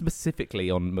 What specifically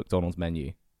on McDonald's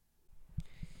menu?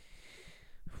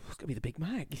 It's gotta be the Big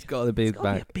Mac. It's got the Big It's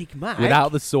gotta Mac. be a Big Mac.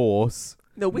 Without the sauce.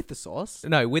 No, with the sauce.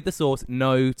 No, with the sauce.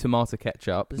 No tomato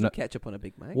ketchup. There's no ketchup on a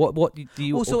Big Mac. What do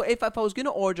you? Oh, so if I was going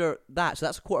to order that, so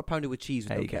that's a quarter pounder with cheese with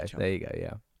there no you go. ketchup. There you go.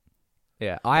 Yeah.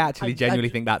 Yeah, I actually genuinely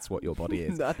think that's what your body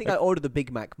is. No, I think I order the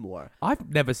Big Mac more. I've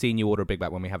never seen you order a Big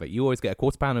Mac when we have it. You always get a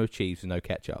quarter pounder of cheese with no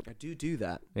ketchup. I do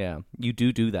that. Yeah, you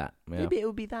do that. Yeah. Maybe it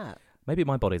would be that. Maybe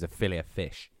my body's a fillet of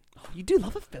fish. Oh, you do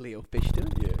love a fillet of fish,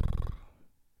 don't you?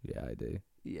 Yeah, I do.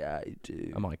 Yeah, I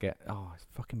do. I might get... Oh, it's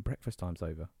fucking breakfast time's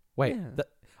over. Wait, Yeah.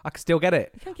 I can still get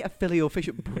it. You can't get a fillet of fish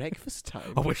at breakfast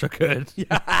time. I wish I could.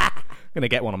 Yeah. Gonna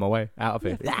get one on my way out of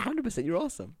here. 100%. You're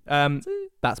awesome.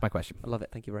 That's my question. I love it.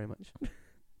 Thank you very much.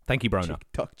 Thank you, Brona. Chick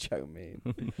duck chow mein.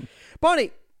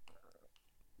 Barney,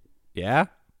 Yeah?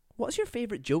 what's your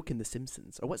favourite joke in The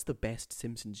Simpsons? Or what's the best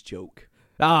Simpsons joke?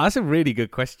 Ah, that's a really good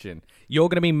question. You're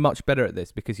going to be much better at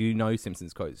this because you know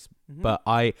Simpsons quotes. Mm-hmm. But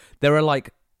there are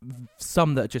like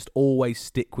some that just always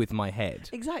stick with my head.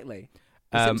 Exactly.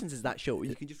 The Simpsons is that show where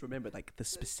you can just remember like the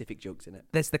specific jokes in it.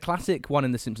 There's the classic one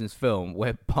in the Simpsons film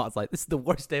where Bart's like, "This is the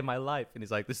worst day of my life," and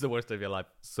he's like, "This is the worst day of your life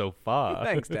so far."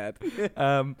 Thanks, Dad.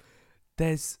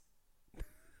 There's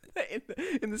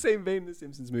in the same vein, the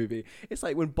Simpsons movie, it's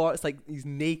like when Bart's like he's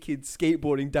naked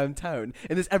skateboarding downtown,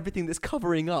 and there's everything that's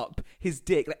covering up his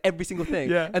dick, like every single thing.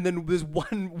 Yeah. And then there's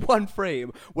one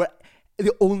frame where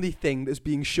the only thing that's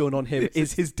being shown on him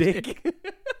is his dick.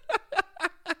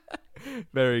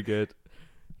 very good,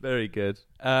 very good.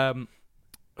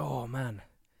 Oh man,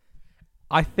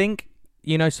 I think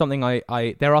something.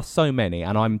 I there are so many,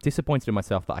 and I'm disappointed in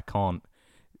myself that I can't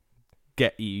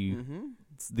get you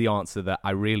the answer that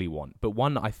I really want. But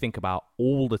one that I think about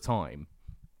all the time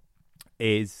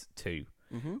is two.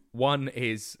 One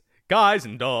is guys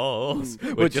and dolls.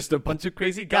 We're just a bunch of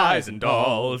crazy guys and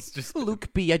dolls. Just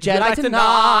Luke, be a Jedi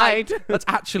tonight. That's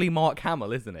actually Mark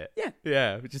Hamill, isn't it? Yeah.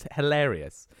 Yeah, which is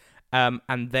hilarious.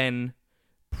 And then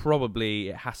probably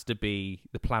it has to be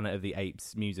the Planet of the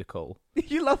Apes musical.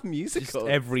 You love Just musicals.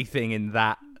 everything in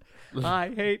that.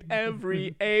 I hate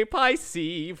every ape I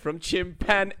see, from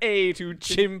chimpanzee to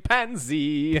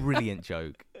chimpanzee. Brilliant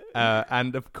joke.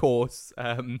 And of course,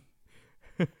 I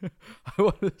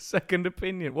want a second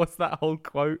opinion. What's that whole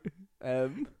quote?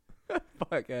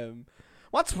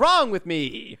 What's wrong with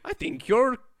me? I think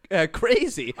you're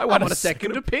crazy. I want a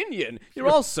second opinion. You're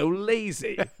all so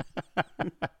lazy.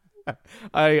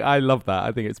 I love that.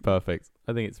 I think it's perfect.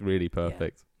 I think it's really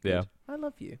perfect. Yeah. I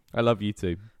love you. I love you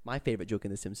too. My favourite joke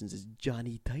in The Simpsons is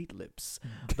Johnny Tightlips,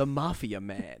 the mafia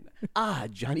man.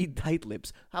 Johnny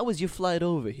Tightlips, how was your flight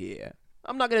over here?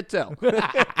 I'm not going to tell.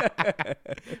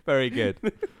 Very good.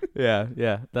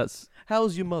 Yeah. That's.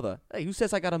 How's your mother? Hey, who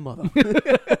says I got a mother?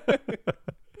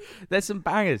 There's some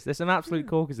bangers. There's some absolute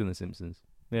corkers in The Simpsons.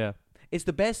 Yeah. It's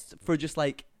the best for just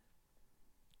like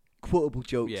quotable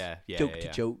jokes. Yeah. Joke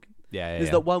to joke. Yeah.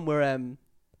 There's that one where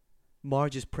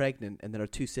Marge is pregnant, and then her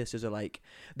two sisters are like,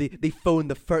 they phone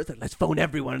the first, like, let's phone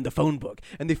everyone in the phone book,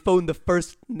 and they phone the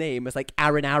first name as like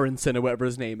Aaron Aronson or whatever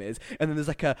his name is, and then there's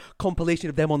like a compilation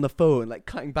of them on the phone, like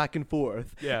cutting back and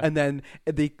forth, and then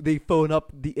they phone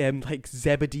up the like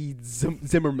Zebedee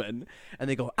Zimmerman, and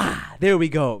they go, there we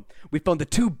go, we found the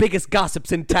two biggest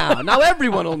gossips in town, now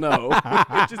everyone will know.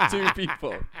 It's just two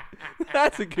people.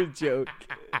 That's a good joke.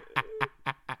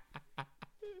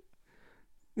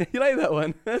 You like that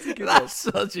one? That's a good one. That's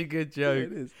such a good joke. Yeah,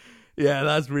 it is. Yeah,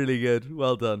 that's really good.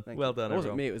 Well done. Thank well you. done, It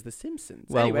wasn't everyone. me, it was The Simpsons.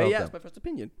 Well, Anyway, well yeah, done. that's my first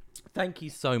opinion. Thank you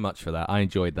so much for that. I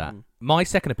enjoyed that. My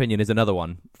second opinion is another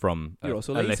one from You're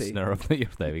also a lazy. listener of the.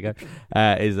 There we go.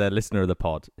 Is a listener of the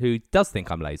pod who does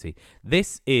think I'm lazy.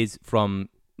 This is from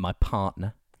my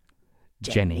partner,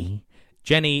 Jenny.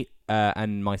 Jenny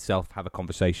and myself have a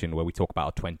conversation where we talk about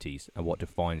our 20s and what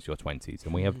defines your 20s,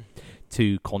 and we have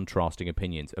two contrasting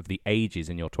opinions of the ages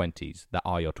in your 20s that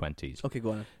are your 20s. Okay,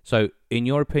 go on. So, in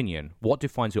your opinion, what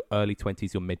defines your early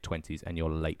 20s, your mid 20s, and your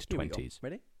late Here we go. 20s?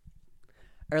 Ready?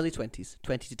 Early 20s,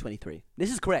 20 to 23. This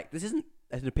is correct. This isn't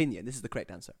an opinion. This is the correct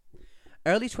answer.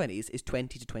 Early 20s is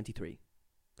 20 to 23.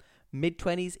 Mid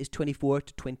 20s is 24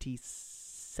 to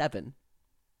 27.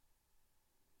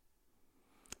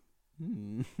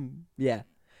 Yeah.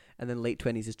 And then late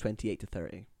 20s is 28 to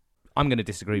 30. I'm going to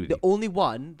disagree with The you. only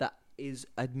one that is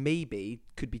maybe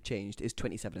could be changed is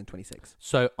 27 and 26.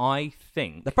 So, I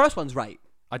think... The first one's right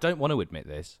I don't want to admit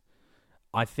this.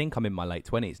 I think I'm in my late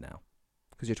 20s now.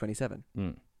 because you're 27.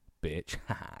 Bitch.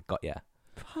 Got ya.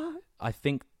 I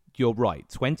think you're right.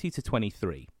 20 to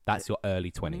 23. That's your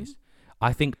early 20s.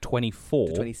 I think 24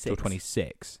 To 26. to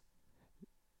 26.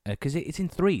 Because it's in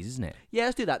threes, isn't it? Yeah,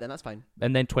 let's do that then. That's fine.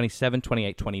 And then 27,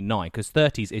 28, 29. Because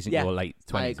 30s isn't Yeah, your late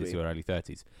I 20s, agree. it's your early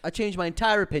 30s. I changed my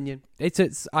entire opinion.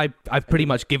 I've pretty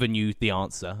much given you the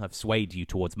answer. I've swayed you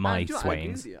towards my I agree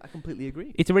swayings. with you. I completely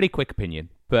agree. It's a really quick opinion,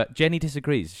 but Jenny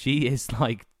disagrees. She is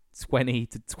like 20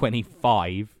 to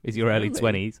 25 is your early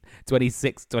Really? 20s,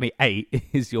 26, 28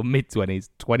 is your mid 20s,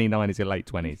 29 is your late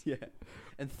 20s, Yeah.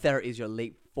 And 30 is your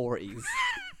late 40s.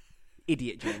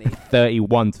 Idiot, Jenny.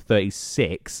 31 to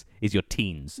 36 is your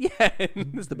teens. Yeah,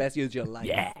 that's the best years of your life.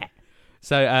 Yeah.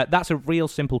 So that's a real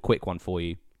simple quick one for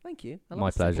you. Thank you. I love My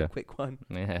a simple, pleasure. quick one.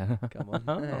 Yeah. Come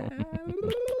on.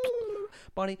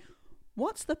 Barney,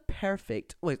 what's the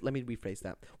perfect... Wait, let me rephrase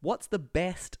that. What's the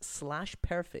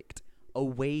best/perfect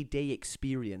away day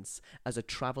experience as a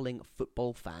travelling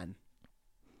football fan?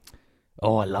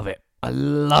 Oh, I love it. I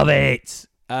love it.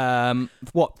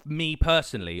 What, me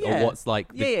personally, Yeah. or what's like?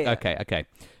 Yeah. Okay.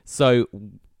 So,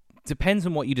 depends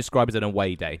on what you describe as an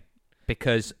away day,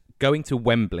 because going to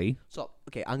Wembley. So,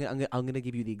 okay, I'm gonna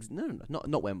give you the... No,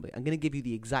 not Wembley. I'm going to give you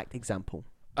the exact example.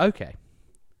 Okay.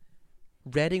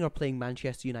 Reading are playing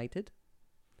Manchester United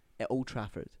at Old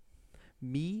Trafford.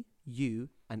 Me, you,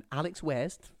 and Alex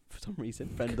West, for some reason,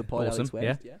 friend of the pod, Awesome, Alex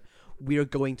West, yeah, we are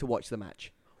going to watch the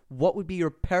match. What would be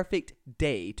your perfect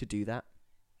day to do that?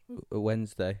 A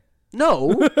Wednesday.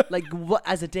 No, like what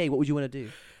as a day? What would you want to do?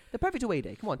 The perfect away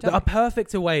day. Come on, tell A me.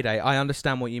 perfect away day. I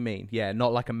understand what you mean. Yeah,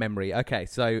 not like a memory. Okay,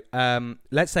 so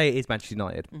let's say it is Manchester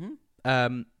United.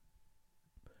 Mm-hmm.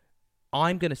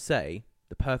 I'm going to say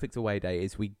the perfect away day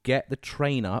is we get the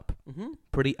train up Mm-hmm.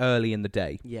 pretty early in the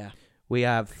day. Yeah. We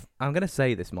have... I'm going to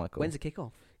say this, Michael. When's the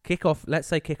kickoff? Kickoff, let's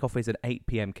say kickoff is an 8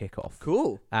 p.m. kickoff.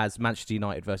 Cool. As Manchester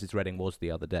United versus Reading was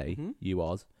the other day. Mhm. You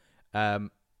was.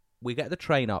 We get the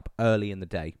train up early in the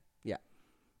day. Yeah.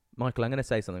 Michael, I'm going to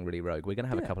say something really rogue. We're going to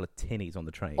have a Yeah. couple of tinnies on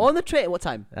the train. On the train. What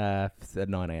time? At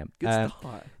 9 a.m. Good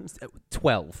start.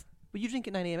 12. But you drink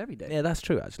at 9 a.m. every day. Yeah, that's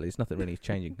true, actually. It's nothing really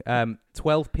changing.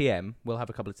 12 p.m., we'll have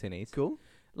a couple of tinnies. Cool.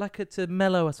 Like to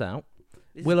mellow us out.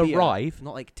 This is We'll beer, arrive.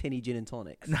 Not like tinny gin and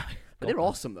tonics. No. But they're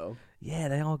awesome though. Yeah,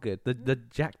 they are good. The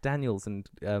Jack Daniels and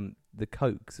the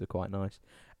Cokes are quite nice.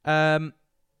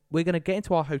 We're going to get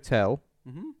into our hotel.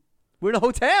 Mm-hmm. We're in a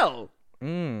hotel. We're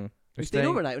We're staying staying-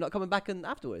 overnight. We're not coming back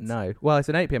afterwards. No. Well, it's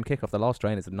an 8 p.m. kickoff. The last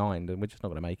train is at 9, and we're just not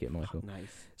going to make it, Michael. Nice.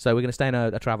 So we're going to stay in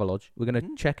a travel lodge. We're going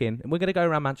to check in, and we're going to go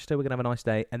around Manchester. We're going to have a nice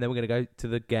day, and then we're going to go to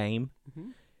the game. Mm-hmm.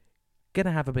 Going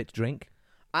to have a bit to drink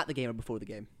At the game or before the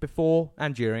game? before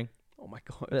and during. Oh my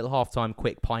A god. little half-time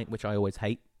quick pint, which I always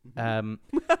hate.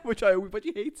 But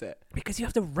you hate it. Because you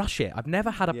have to rush it. I've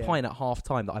never had a Yeah. pint at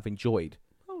half-time that I've enjoyed.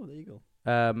 Oh, there you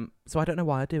go. So I don't know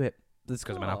why I do it. This is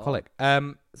because I'm an Aw. alcoholic.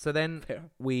 So then Fair.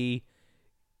 we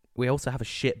also have a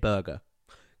shit burger.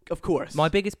 Of course. My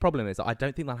biggest problem is that I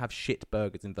don't think they'll have shit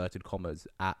burgers, inverted commas,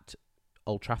 at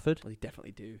Old Trafford. Well, they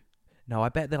definitely do. No, I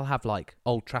bet they'll have like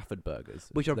Old Trafford burgers,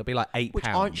 Which are- they'll be like £8. Which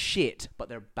aren't shit, but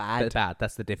they're bad. They're bad.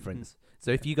 That's the difference.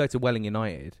 So if you go to Welling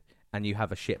United and you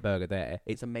have a shit burger there,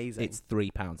 It's amazing. It's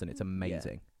 £3 and it's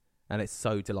amazing. And it's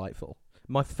so delightful.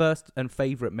 My first and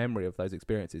favourite memory of those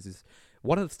experiences is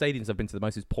one of the stadiums I've been to the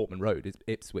most is Portman Road, is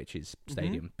Ipswich's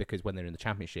stadium, because when they're in the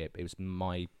Championship, it was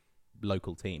my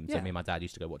local team. So me and my dad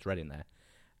used to go watch Reading there.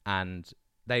 And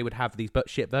they would have these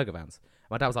shit burger vans.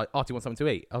 My dad was like, "Oh, do you want something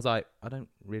to eat?" I was like, "I don't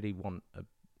really want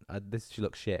this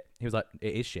looks shit." He was like,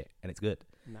 "It is shit and it's good."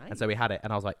 Nice. And so we had it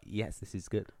and I was like, "Yes, this is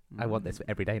good. I want this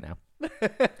every day now."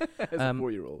 As a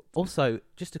 4-year-old. Also,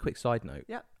 just a quick side note.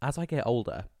 Yeah. As I get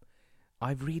older,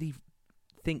 I really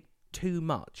think too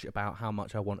much about how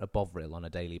much I want a Bovril on a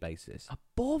daily basis. A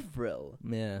Bovril?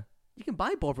 Yeah. You can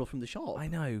buy Bovril from the shop. I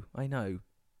know.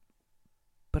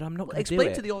 But I'm not going to do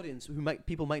Explain it. to the audience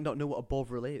people might not know what a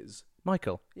Bovril is.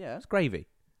 Michael, Yeah. it's gravy.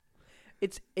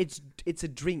 It's a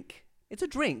drink. It's a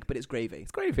drink, but it's gravy.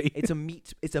 It's gravy. It's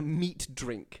a meat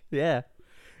drink. Yeah.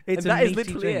 It's And a that is meaty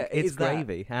literally drink. it. It It's is that.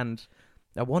 gravy. And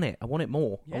I want it. I want it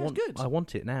more. Yeah, it's good. I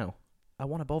want it now. I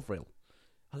want a Bovril.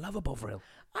 I love a Bovril.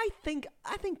 I think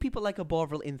people like a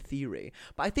Bovril in theory,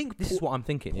 but I think This is what I'm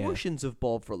thinking, yeah. portions of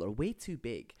Bovril are way too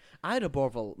big. I had a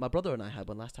Bovril, my brother and I had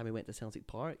one last time we went to Celtic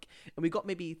Park, and we got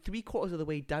maybe 3/4 of the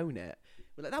way down it.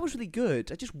 We're like, that was really good.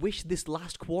 I just wish this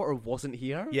last quarter wasn't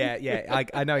here. Yeah.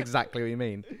 I know exactly what you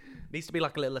mean. Needs to be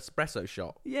like a little espresso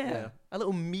shot. Yeah. A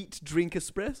little meat drink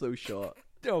espresso shot.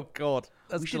 Oh, God.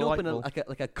 That's We should delightful. open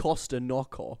a Costa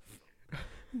knockoff.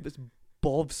 It's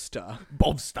Bovster.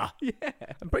 Bobster. Yeah.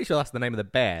 I'm pretty sure that's the name of the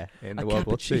bear in the World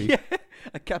War II. Yeah.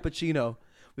 A cappuccino.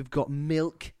 We've got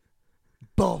milk.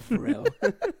 Bovril.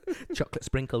 Chocolate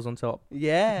sprinkles on top.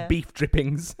 Yeah. Beef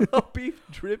drippings. Oh, beef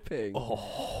dripping.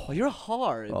 Oh, you're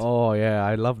hard. Oh, yeah.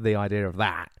 I love the idea of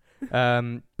that.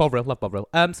 Bovril. Love Bovril.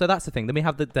 So that's the thing. Then we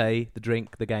have the day, the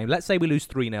drink, the game. Let's say we lose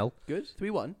 3-0. Good.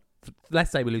 3-1. Let's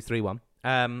say we lose 3-1.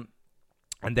 And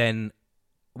then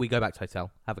we go back to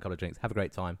hotel, have a couple of drinks, have a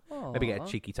great time. Maybe get a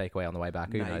cheeky takeaway on the way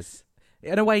back. Who knows?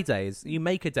 An away day is, you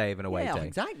make a day of an away Yeah, day.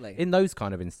 exactly. In those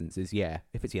kind of instances, yeah.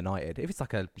 If it's United, if it's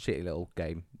like a shitty little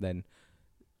game, then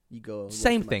You go.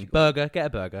 same thing. Burger, get a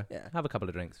burger, Yeah. have a couple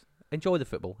of drinks, enjoy the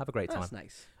football, have a great time. That's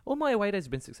nice. All my away days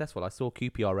have been successful. I saw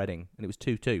QPR Reading, and it was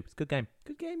 2-2. It's a good game.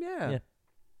 Good game, yeah. Yeah.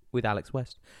 With Alex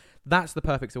West. That's the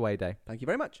perfect away day. Thank you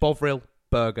very much. Bovril,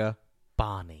 burger,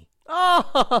 Barney.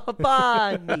 Oh,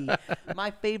 Barney.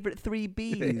 My favorite 3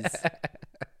 Bs.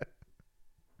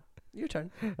 Your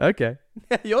turn. Okay.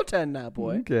 Your turn now,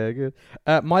 boy. Okay, good.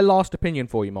 My last opinion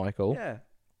for you, Michael. Yeah.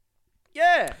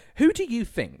 Yeah. Who do you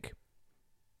think?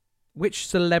 Which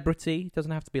celebrity,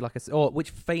 doesn't have to be like or which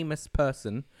famous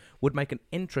person would make an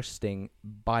interesting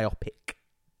biopic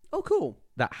Oh, cool.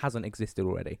 that hasn't existed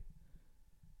already?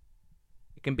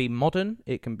 It can be modern,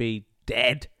 it can be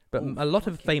dead, but Oh, a lot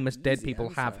of fucking famous dead easy people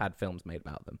have answer. had films made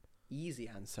about them. Easy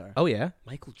answer. Oh, yeah?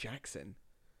 Michael Jackson.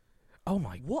 Oh,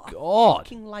 my What a God.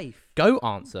 fucking life Go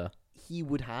answer. he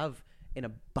would have in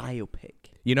a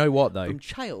biopic. You know what, though? From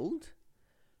child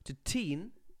to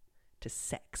teen to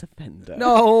sex offender.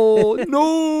 No,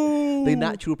 no. The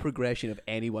natural progression of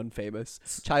anyone famous.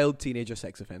 Child, teenager,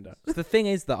 sex offender. The thing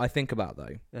is that I think about,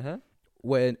 though, Uh-huh.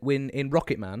 when in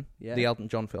Rocket Man, Yeah. the Elton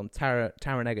John film,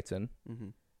 Taron Egerton, Mm-hmm.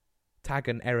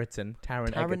 Taron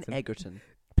Egerton.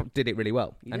 did it really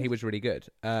well, He and he did. was really good.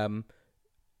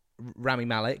 Rami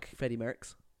Malek Freddie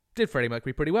Merckx. did Freddie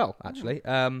Mercury pretty well, actually,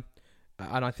 and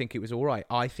I think it was all right.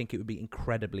 I think it would be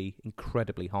incredibly,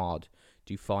 incredibly hard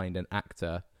to find an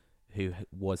actor who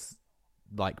was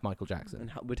like Michael Jackson.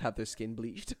 And would have their skin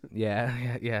bleached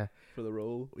Yeah. for the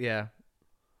role.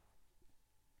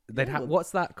 They'd have well-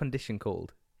 what's that condition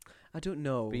called? I don't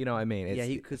know. But you know what I mean? Yeah,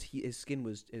 It's, because his skin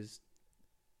is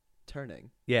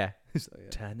turning. yeah, So, yeah.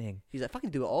 turning. He's like, fucking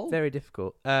do it all. Very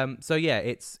difficult. So yeah,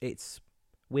 it's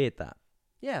weird that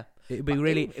Yeah. it'd be But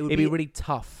really it would it'd be be really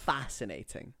tough.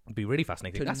 Fascinating. It'd be really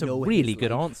fascinating. to That's a know really his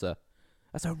good life. answer.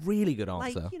 That's a really good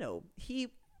answer.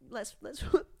 Like,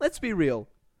 let's be real.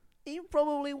 He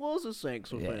probably was a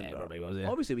sex offender. yeah, it probably was. Yeah.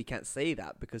 Obviously, we can't say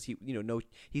that because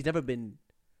he's never been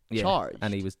Yeah, charged.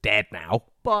 and he was dead now.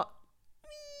 But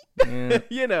Yeah.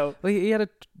 Well, Well, he had a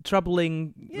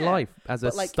troubling Yeah, life as a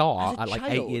but, like, star as a at like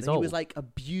child, 8 years and old. He was like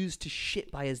abused to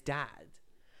shit by his dad,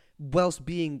 whilst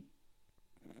being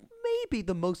maybe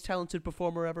the most talented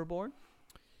performer ever born.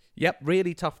 Yep,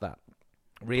 really tough. That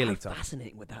really How tough.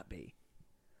 fascinating would that be?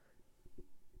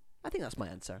 I think that's my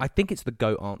answer. I think it's the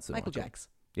GOAT answer. Michael Jackson.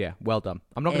 Yeah, well done.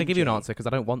 I'm not going to give you an MJ. answer because I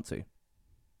don't want to.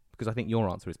 Because I think your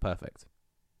answer is perfect.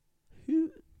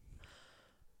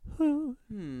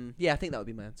 Yeah, I think that would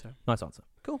be my answer. Nice answer.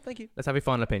 Cool, thank you. Let's have your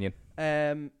final opinion.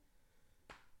 Or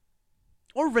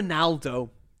Ronaldo.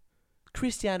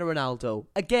 Cristiano Ronaldo.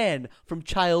 Again, from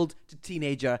child to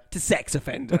teenager to sex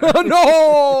offender. Oh,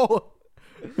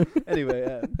 no! Anyway,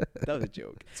 that was a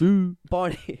joke.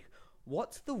 Barney,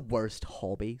 what's the worst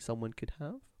hobby someone could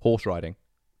have? Horse riding.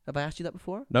 Have I asked you that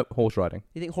before? No, horse riding.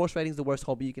 You think horse riding is the worst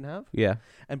hobby you can have? Yeah.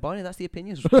 And Barney, that's the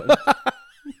opinions round.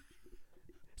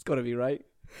 It's got to be right.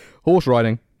 Horse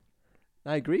riding.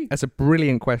 I agree. That's a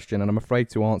brilliant question, and I'm afraid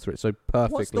to answer it so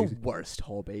perfectly. What's the worst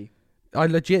hobby? I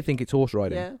legit think it's horse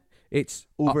riding. Yeah. It's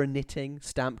Over knitting,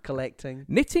 stamp collecting.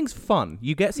 knitting's fun.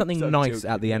 You get something So nice joking,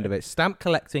 at the end of it. Stamp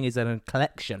collecting is a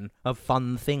collection of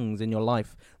fun things in your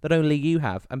life that only you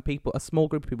have, and a small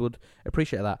group of people would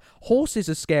appreciate that. Horses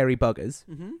are scary buggers,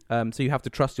 so you have to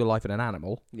trust your life in an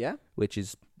animal, Yeah. which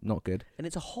is not good. And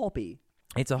it's a hobby.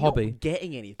 It's a You're hobby. not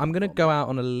getting anything. I'm going to from go it. out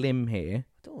on a limb here.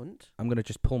 Don't. I'm going to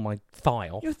just pull my thigh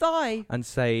off Your thigh. and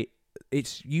say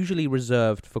it's usually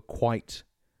reserved for quite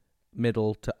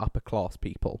middle to upper class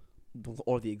people.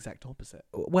 Or the exact opposite.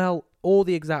 Well, or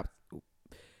the exact...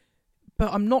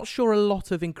 But I'm not sure a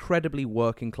lot of incredibly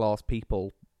working class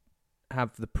people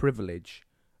have the privilege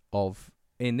of,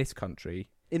 in this country,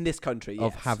 In this country,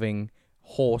 of yes. having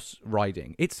horse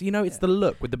riding. It's, it's the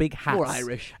look with the big hats More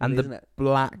Irish. and really, the isn't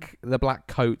it? black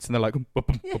coats, and they're like,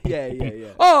 Yeah.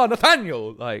 oh,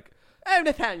 Nathaniel! Like, Oh,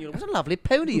 Nathaniel, what a lovely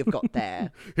pony you've got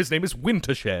there. his name is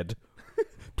Wintershed.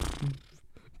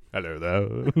 Hello there.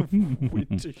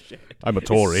 Wintershed. I'm a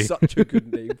Tory. It's such a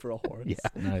good name for a horse.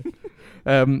 Yeah,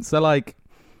 no. So like,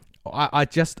 I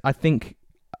think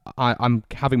I'm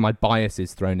having my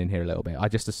biases thrown in here a little bit. I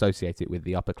just associate it with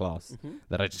the upper class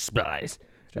that I despise.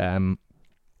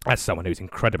 As someone who's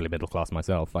incredibly middle class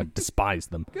myself, I despise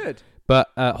them. Good. But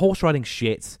horse riding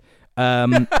shit.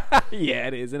 Yeah,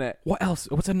 it is, isn't it? What else?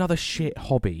 What's another shit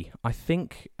hobby? I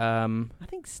think. I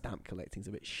think stamp collecting's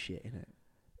a bit shit, isn't it?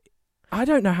 I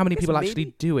don't know how many guess people maybe- actually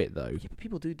do it though. Yeah, but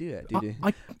people do it, do they?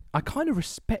 I kind of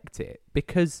respect it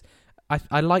because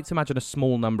I like to imagine a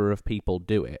small number of people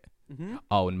do it. Mm-hmm.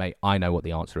 Oh, and mate, I know what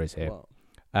the answer is here.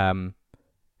 Well,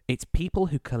 It's people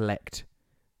who collect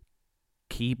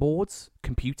keyboards,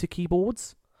 computer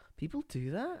keyboards. people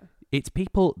do that? It's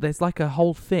people. There's like a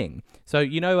whole thing. So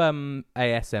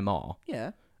ASMR.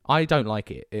 Yeah. I don't like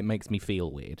it. It makes me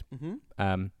feel weird.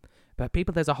 Mm-hmm. But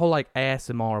people, there's a whole like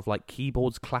ASMR of like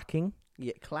keyboards clacking,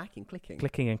 Yeah, clicking.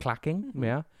 clicking and clacking. Mhm.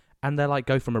 Yeah. And they're like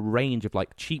go from a range of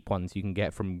like cheap ones you can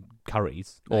get from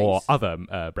Curry's or Nice.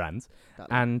 other brands, That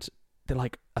and they're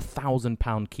like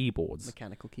 £1,000 keyboards.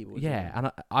 mechanical keyboard. Yeah,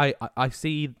 and I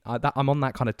see that I'm on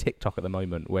that kind of TikTok at the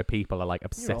moment where people are like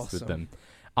obsessed with awesome. them.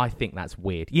 I think that's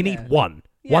weird. You Yeah. need one.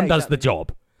 Yeah, One does the exactly.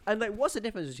 job. And like, what's the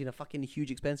difference between a fucking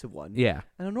huge expensive one Yeah,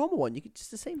 and a normal one? You could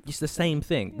just the same. it's the same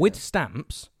thing. Yeah. With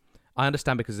stamps, I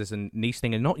understand because there's a niche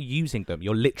thing and not using them.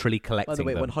 You're literally By collecting the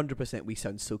way, them. 100%. We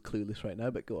sound so clueless right now,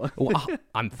 but go on. Well,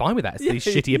 I'm fine with that. It's Yeah, these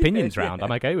shitty opinions yeah. round.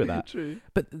 I'm okay with that. True.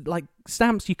 But like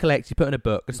stamps you collect, you put in a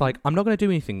book. It's like, I'm not going to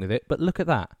do anything with it, but look at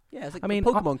that. Yeah, it's like I mean,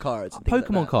 Pokemon cards. And things like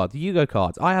Pokemon that. cards, Yu-Gi-Oh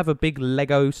cards. I have a big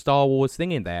Lego Star Wars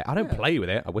thing in there. I don't Yeah. play with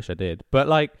it. I wish I did. But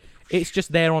like, it's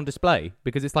just there on display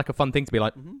because it's like a fun thing to be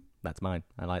like, Mhm. that's mine.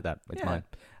 I like that. It's Yeah.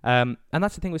 mine. And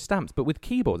that's the thing with stamps. But with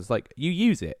keyboards, it's like you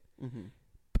use it. Mhm.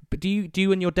 But do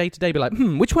you in your day-to-day be like,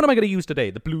 which one am I going to use today?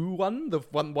 The blue one? The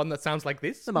one that sounds like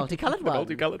this? The multicolored The one.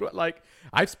 multicolored one? Like,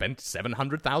 I've spent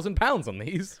 £700,000 on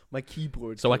these. My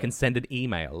keyboard. So I colour. can send an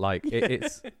email. Like,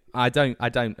 it's... I don't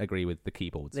agree with the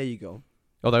keyboards. There you go.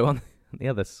 Although on the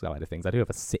other side of things, I do have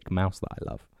a sick mouse that I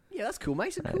love. Yeah, that's cool.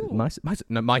 Mice are cool. Mice,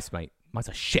 mate. Mice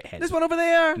are shitheads. There's one over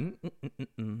there.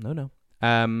 No.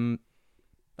 That's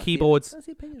Keyboards, That's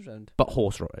the opinions round. but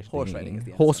horse riding. Horse riding is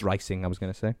the Horse answer. racing, I was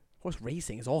going to say. Horse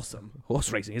racing is awesome.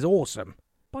 Horse racing is awesome.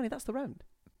 Bonnie, that's the round.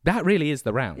 That really is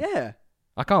the round. Yeah.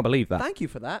 I can't believe that. Thank you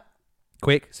for that.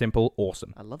 Quick, simple,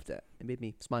 awesome. I loved it. It made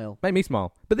me smile. Make me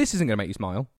smile. But this isn't going to make you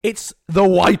smile. It's the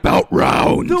Wipeout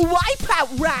Round! The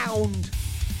wipeout round.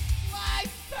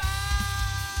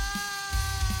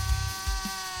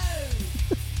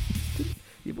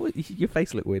 Your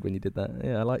face looked weird when you did that.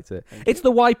 Yeah, I liked it. It's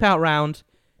the Wipeout Round.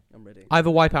 I'm ready. I have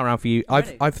a Wipeout Round for you.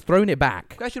 Ready. I've thrown it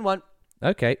back. Question one.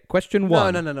 Okay, question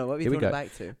one. No. What are we Here we throwing it go.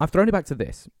 back to? I've thrown it back to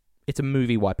this. It's a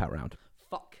movie Wipeout Round.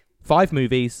 Fuck. 5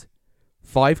 movies,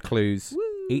 5 clues. Woo.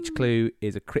 Each clue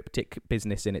is a cryptic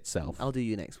business in itself. I'll do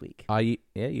you next week. Are you?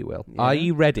 Yeah, you will. Yeah. Are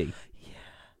you ready? Yeah.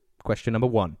 Question number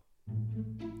 1.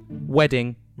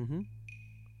 Wedding. Mm-hmm. Do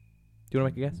you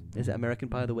want to make a guess? Is it American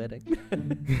Pie the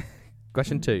Wedding?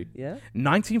 Question 2. Yeah?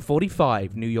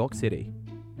 1945, New York City.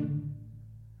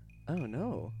 Oh,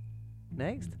 no.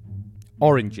 Next?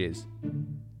 Oranges.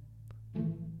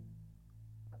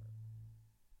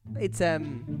 It's, The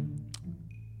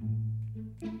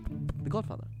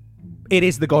Godfather. It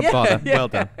is The Godfather. Yeah, Well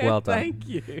done. Well done. Thank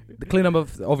you. The clue number,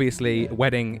 obviously,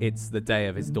 wedding. It's the day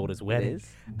of his daughter's wedding.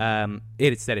 is.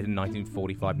 It is set in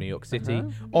 1945 New York City. Uh-huh.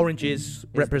 Oranges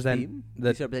represent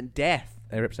These represent death.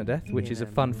 they represent death, which is a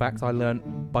Yeah. fun fact I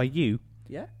learned by you.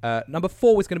 Yeah. Number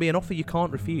 4 was going to be an offer you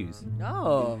can't refuse,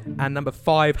 Oh. and number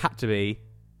 5 had to be.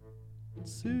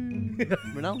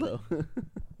 Ronaldo.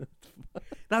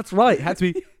 That's right. Had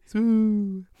to be.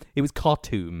 It was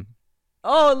Khartoum.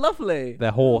 Oh, lovely.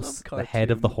 The horse, I love the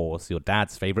head of the Khartoum. horse. Your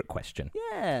dad's favourite question.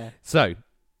 Yeah. So,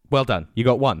 well done. You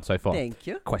got 1 so far. Thank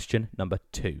you. Question number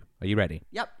 2. Are you ready?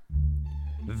 Yep.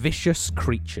 Vicious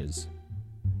creatures.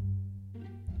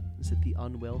 Is it the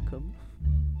unwelcome?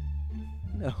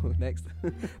 No, next.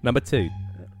 Number 2.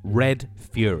 Red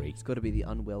Fury. It's got to be the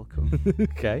unwelcome.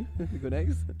 Okay. Go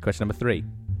next. Question number 3.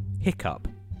 Hiccup.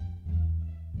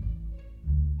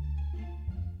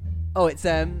 Oh, it's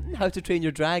How to Train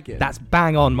Your Dragon. That's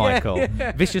bang on, Michael.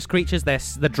 Yeah. Vicious creatures.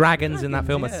 The dragons in that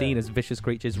film are yeah. seen as vicious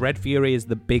creatures. Red Fury is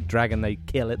the big dragon they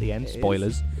kill at the end. It is.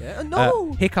 Spoilers. Yeah.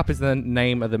 No. Hiccup is the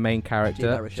name of the main character. Jay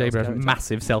Baruchel's character.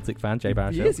 Massive Celtic fan. Jay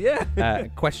Baruchel. He is, yeah.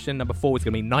 Question number 4 is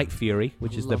going to be Night Fury,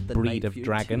 which is the Love breed Night of Fury.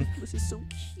 dragon, This is so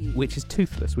cute. which is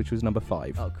toothless, which was number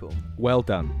 5. Oh, cool. Well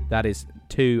done. That is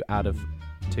 2 out of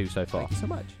 2 so far. Thank you so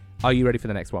much. Are you ready for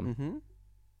the next one? Mm-hmm.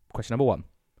 Question number 1.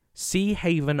 Sea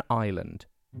Haven Island.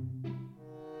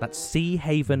 That's Sea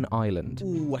Haven Island.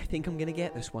 Ooh, I think I'm going to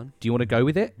get this one. Do you want to go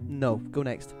with it? No, go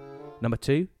next. Number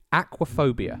 2,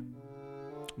 aquaphobia.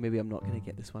 Maybe I'm not going to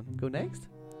get this one. Go next.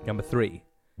 Number 3,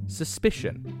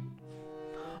 suspicion.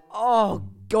 Oh,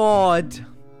 God.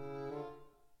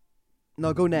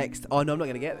 No, go next. Oh, no, I'm not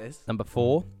going to get this. Number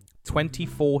 4,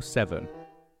 24/7.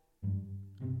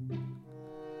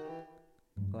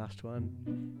 Last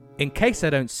one. In case I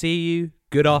don't see you,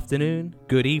 good afternoon,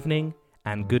 good evening,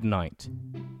 and good night.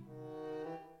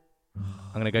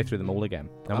 I'm going to go through them all again.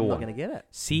 Number I'm 1, not going to get it.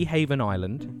 Sea Haven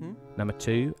Island. Mm-hmm. Number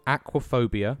 2,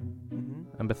 aquaphobia. Mm-hmm.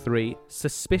 Number 3,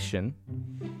 suspicion.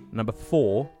 Number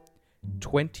 4,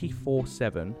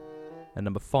 24/7. And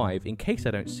number 5, in case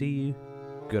I don't see you,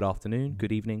 good afternoon,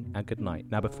 good evening, and good night.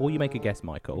 Now, before you make a guess,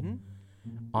 Michael, Mm-hmm.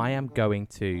 I am going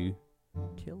to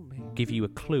Kill me. give you a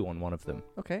clue on one of them.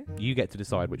 Okay. You get to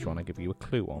decide which one I give you a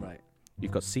clue on. Right.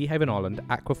 You've got Sea Haven Island,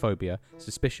 aquaphobia,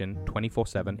 suspicion,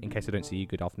 24/7, in case I don't see you,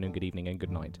 good afternoon, good evening, and good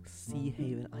night. Sea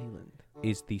Haven Island.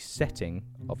 Is the setting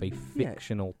of a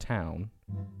fictional town.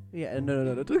 Yeah,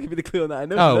 no. Don't give me the clue on that. I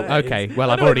know Oh, what that okay. is. Well,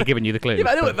 I I've know already what given you the clue. that- Yeah,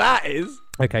 but I know what that is.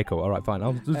 Okay, cool. All right, fine.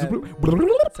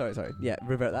 Sorry. Yeah,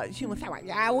 revert that.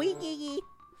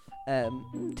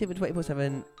 TV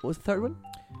 24/7. What was the third one?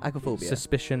 Aquaphobia.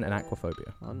 Suspicion and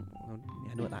aquaphobia. I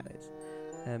know what that is.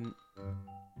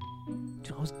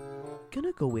 I was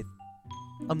gonna go with.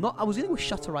 I was gonna go with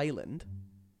Shutter Island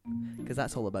because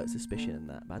that's all about suspicion and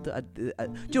that. But do you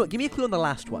know what? Give me a clue on the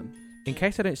last one. In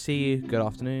case I don't see you, good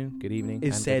afternoon, good evening,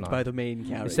 Is and said good by night. the main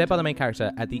character. It's said by the main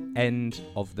character at the end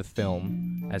of the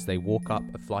film as they walk up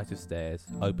a flight of stairs,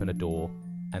 open a door,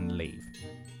 and leave.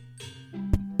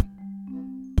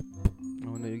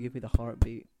 Oh no! You give me the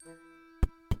heartbeat.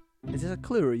 Is this a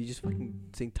clue, or are you just fucking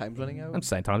saying time's running out? I'm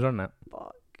saying time's running out.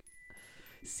 Fuck.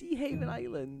 Sea Haven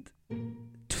Island.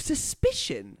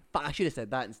 Suspicion. But I should have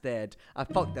said that instead. I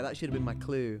fucked that. That should have been my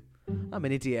clue. I'm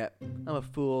an idiot. I'm a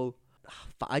fool.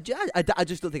 I just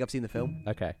don't think I've seen the film.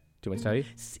 Okay. Do you want me to tell you?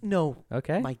 No.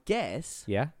 Okay. My guess.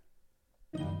 Yeah?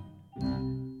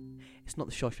 It's not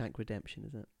the Shawshank Redemption,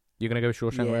 is it? You're going to go with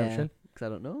Shawshank Redemption? Because I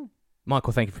don't know.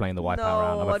 Michael, thank you for playing the Wipeout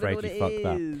round. I'm afraid you fucked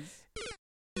that.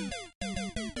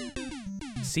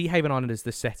 Sea Haven Island is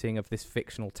the setting of this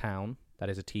fictional town that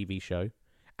is a TV show.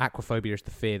 Aquaphobia is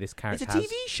the fear this It's character a has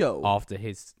TV show. after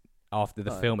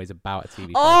the film is about a TV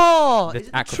show. Oh, The is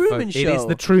it the Truman Show? It is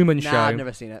the Truman Show. Nah, I've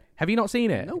never seen it. Have you not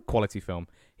seen it? Nope. Quality film.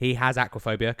 He has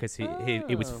aquaphobia because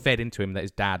it was Oh. fed into him that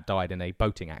his dad died in a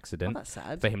boating Oh, accident. that's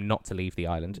sad. For him not to leave the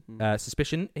island. Mhm.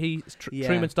 Suspicion. Yeah.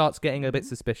 Truman starts getting a bit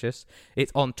suspicious.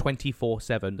 It's on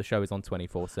 24/7. The show is on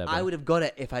 24/7. I would have got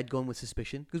it if I'd gone with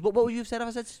suspicion. Because what would you have said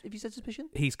if you said suspicion?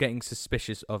 He's getting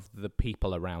suspicious of the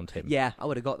people around him. Yeah, I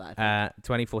would have got that.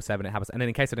 24/7 it happens. And then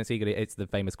in case I don't see it, it's the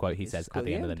famous quote he It's says got at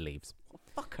the the end and end. then leaves.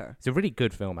 Fucker. It's a really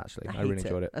good film, actually. I really hate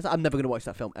enjoyed it. I'm never going to watch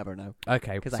that film ever now.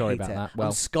 Okay, Because sorry I hate about it. that. I'm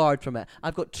Well, scarred from it.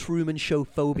 I've got Truman Show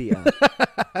phobia.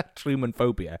 Truman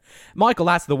phobia. Michael,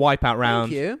 that's the Wipeout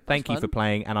round. Thank you. Thank you That's for fun.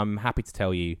 playing, and I'm happy to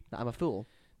tell you I'm a fool.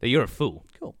 that you're a fool.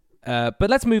 Cool. But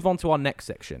let's move on to our next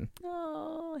section.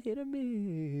 Oh, hit or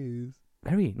miss.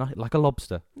 Very nice, like a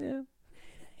lobster. Yeah.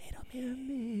 Hit or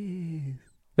miss.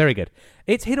 Very good.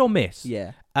 It's hit or miss.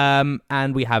 Yeah.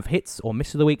 And we have hits or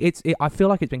miss of the week. I feel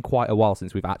like it's been quite a while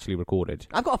since we've actually recorded.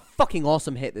 I've got a fucking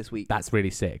awesome hit this week. That's really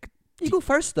sick. You go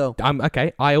first, though.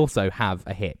 Okay. I also have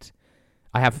a hit.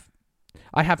 I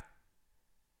have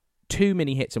 2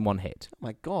 mini hits and 1 hit. Oh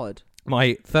my god.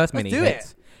 My first Let's mini do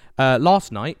hit.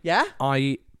 Last night, Yeah?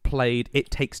 I played It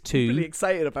Takes Two. Really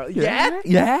excited about it. Yeah?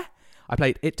 Yeah. I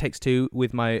played It Takes Two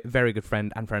with my very good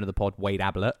friend and friend of the pod, Wade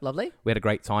Ablett. Lovely. We had a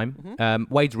great time.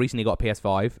 Mm-hmm. Wade's recently got a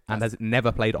PS5 and has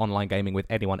never played online gaming with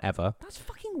anyone ever. That's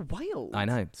fucking wild. I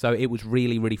know. So it was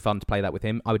really, really fun to play that with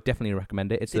him. I would definitely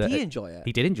recommend it. Did he enjoy it?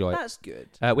 He did enjoy it. That's good.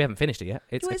 We haven't finished it yet.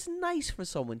 It's nice for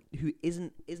someone who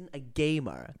isn't a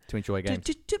gamer to enjoy a game.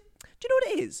 Do you know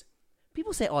what it is?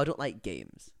 People say, "Oh, I don't like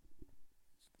games."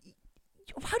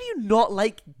 How do you not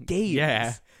like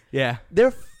games? Yeah.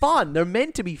 They're fun. They're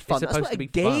meant to be fun. It's That's supposed what to a be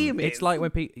game fun. is. It's like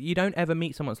when you don't ever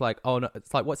meet someone that's like, oh no,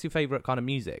 it's like, what's your favorite kind of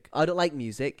music? I don't like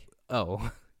music. Oh,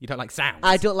 you don't like sounds.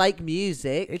 I don't like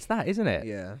music. It's that, isn't it?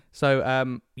 Yeah. So,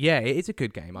 it is a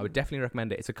good game. I would definitely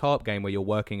recommend it. It's a co-op game where you're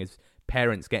working as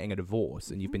parents getting a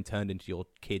divorce and you've been turned into your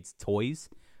kids' toys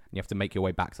and you have to make your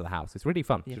way back to the house. It's really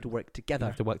fun. You have to work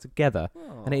together.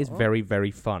 And it is very,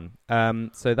 very fun.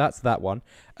 So that's that one.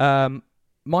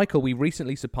 Michael, we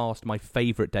recently surpassed my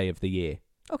favourite day of the year.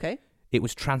 Okay. It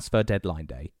was transfer deadline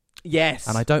day. Yes.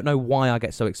 And I don't know why I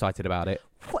get so excited about it.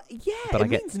 What? Yeah, But it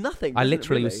means nothing. I doesn't it,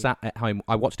 literally really? was sat at home.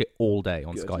 I watched it all day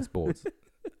on Good. Sky Sports.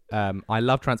 I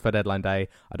love transfer deadline day.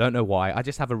 I don't know why. I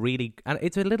just have and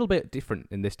it's a little bit different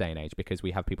in this day and age because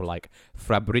we have people like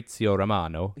Fabrizio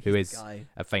Romano, who He's is the guy.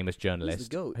 a famous journalist He's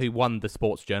the goat. who won the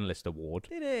Sports Journalist Award.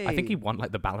 Did he? I think he won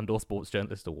like the Ballon d'Or Sports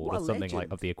Journalist Award What or a something like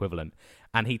legend. of the equivalent.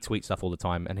 And he tweets stuff all the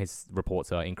time, and his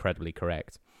reports are incredibly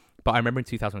correct. But I remember in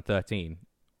 2013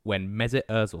 when Mesut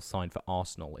Ozil signed for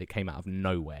Arsenal, it came out of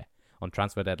nowhere on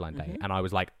transfer deadline day, and I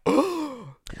was like,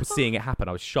 seeing it happen,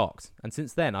 I was shocked. And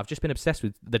since then, I've just been obsessed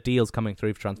with the deals coming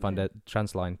through for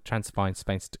Transphobe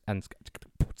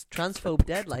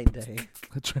Deadline Day.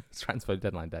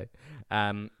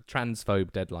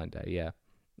 Transphobe Deadline Day, yeah.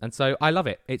 And so I love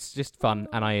it. It's just fun,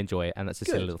 and I enjoy it, and that's a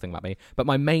silly little thing about me. But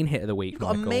my main hit of the week, You've got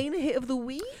Michael, a main hit of the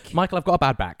week? Michael, I've got a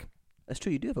bad back. That's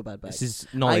true, you do have a bad back. This is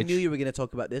knowledge. I knew you were going to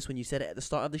talk about this when you said it at the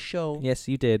start of the show. Yes,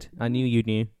 you did. I knew you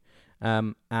knew.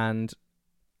 And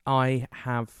I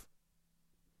have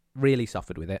really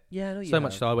suffered with it. Yeah, I know you So have.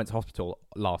 much so I went to hospital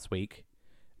last week.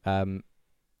 And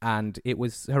it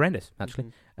was horrendous,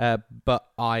 actually. But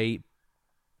I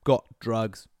got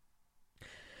drugs.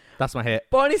 That's my hit.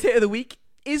 Barney's hit of the week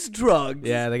is drugs.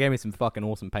 Yeah, they gave me some fucking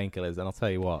awesome painkillers, and I'll tell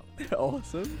you what. They're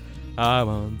awesome. I'm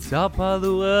on top of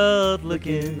the world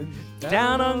looking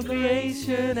down on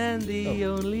creation, and the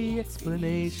only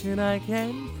explanation I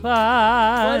can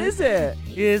find What is it?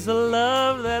 is a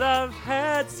love that I've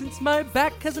had since my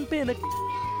back hasn't been a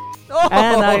Oh,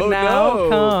 and I now no.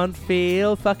 can't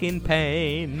feel fucking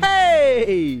pain.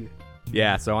 Hey!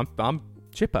 Yeah, so I'm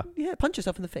chipper. Yeah, punch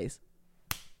yourself in the face.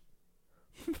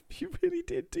 You really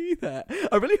did do that.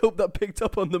 I really hope that picked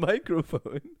up on the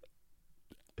microphone.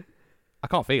 I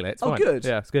can't feel it. It's Oh, fine. good.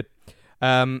 Yeah, it's good.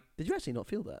 Did you actually not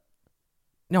feel that?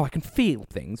 No, I can feel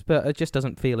things, but it just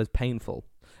doesn't feel as painful.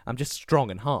 I'm just strong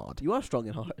and hard. You are strong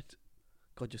and hard.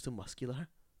 God, you're so muscular.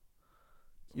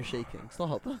 You're shaking.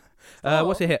 Stop.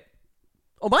 What's your hit?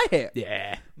 Oh, my hit.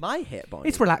 Yeah. My hit, Barney.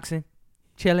 It's relaxing.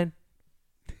 Chilling.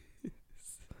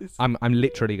 I'm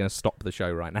literally going to stop the show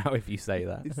right now if you say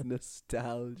that. It's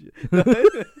nostalgia. Well,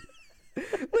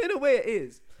 in a way it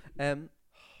is.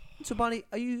 So, Barney,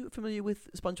 are you familiar with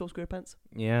SpongeBob SquarePants?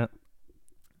 Yeah.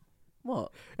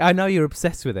 What? I know you're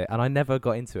obsessed with it, and I never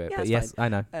got into it, Yeah, but it's yes,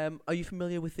 fine. I know. Are you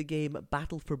familiar with the game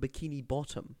Battle for Bikini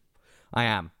Bottom? I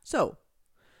am. So,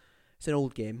 it's an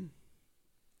old game.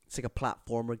 It's like a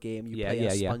platformer game. You play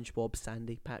as SpongeBob,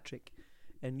 Sandy, Patrick.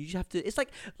 And you just have to... It's like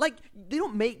they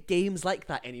don't make games like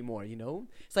that anymore, you know?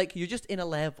 It's like you're just in a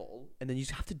level, and then you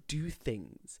just have to do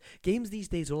things. Games these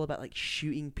days are all about, like,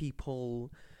 shooting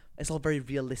people. It's all very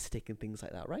realistic and things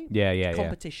like that, right? Yeah.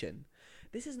 Competition.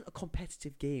 This isn't a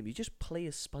competitive game. You just play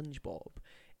as SpongeBob,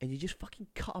 and you just fucking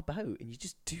cut about, and you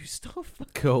just do stuff.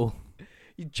 Cool.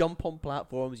 You jump on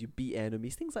platforms, you beat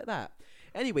enemies, things like that.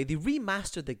 Anyway, they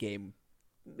remastered the game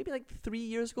maybe like 3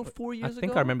 years ago, 4 years ago. I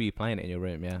think I remember you playing it in your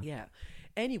room, yeah. Yeah.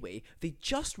 Anyway, they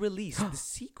just released the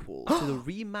sequel to the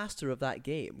remaster of that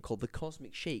game called The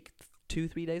Cosmic Shake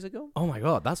 2-3 days ago. Oh my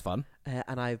god, that's fun.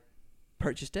 And I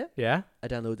purchased it. Yeah? I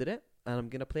downloaded it. And I'm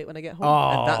going to play it when I get home.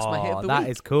 Oh, and that's my hit of the week. that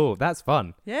is cool. That's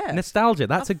fun. Yeah. Nostalgia.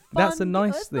 That's a fun-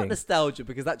 nice it's thing. not nostalgia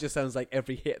because that just sounds like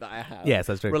every hit that I have. Yes,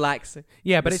 that's true. Relaxing.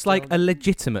 Yeah, but it's like a Nostalgia.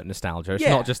 legitimate nostalgia. It's Yeah.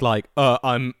 not just like,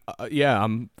 I'm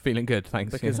feeling good,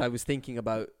 thanks. Because Yeah. I was thinking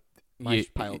about my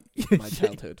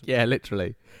childhood. Yeah,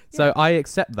 literally. So I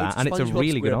accept that, and it's a SpongeBob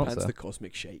really good SquarePants, answer. The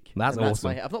Cosmic Shake. That's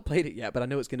awesome. I've not played it yet, but I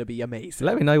know it's going to be amazing.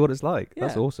 Let me know what it's like. Yeah.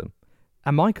 That's awesome.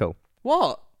 And Michael,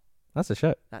 What? that's a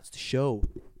show. That's the show.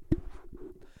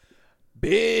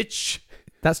 Bitch!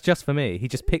 That's just for me. He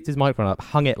just picked his microphone up,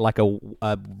 hung it like a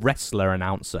wrestler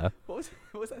announcer. What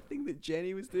was that thing that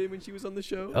Jenny was doing when she was on the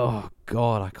show? Oh,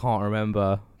 God, I can't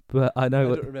remember. But I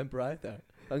know... I don't remember either.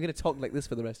 I'm going to talk like this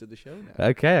for the rest of the show now.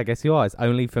 Okay, I guess you are. It's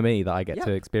only for me that I get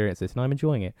to experience this, and I'm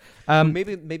enjoying it.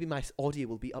 Maybe my audio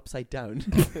will be upside down.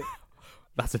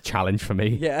 That's a challenge for me.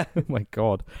 Yeah. Oh, my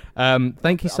God.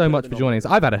 Thank you so much for joining us.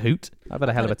 I've had a hoot. I've had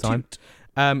a hell of a time.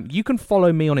 You can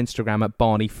follow me on Instagram at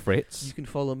Barney Fritz. You can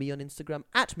follow me on Instagram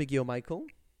at McGill Michael.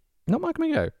 Not Michael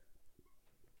McGo.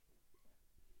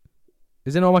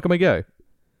 Is it not Michael McGo?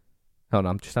 Hold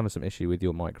on, I'm just having some issue with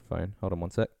your microphone. Hold on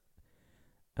one sec.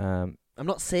 I'm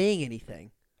not saying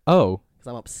anything Oh. because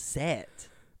I'm upset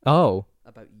Oh.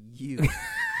 about you.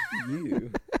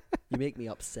 You make me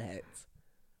upset.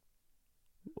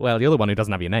 Well, you're the one who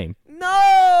doesn't have your name.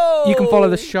 No! You can follow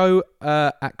the show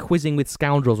at Quizzing with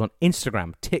Scoundrels on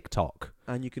Instagram, TikTok.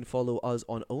 And you can follow us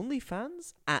on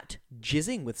OnlyFans at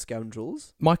Jizzing with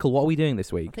Scoundrels. Michael, what are we doing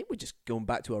this I week? think we're just going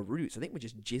back to our roots. I think we're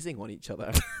just jizzing on each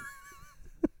other.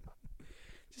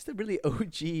 Just a really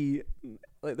OG,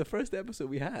 like the first episode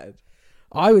we had.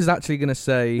 I was actually going to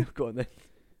say... Go on then.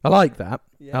 I like that.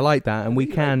 Yeah. I like that, and we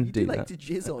can you do like that. to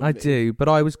jizz on I me. do, but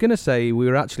I was going to say we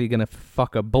were actually going to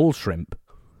fuck a bull shrimp.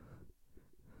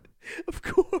 Of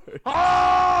course.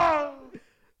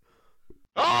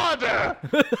 Order!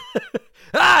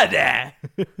 Order!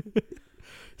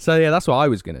 So, yeah, that's what I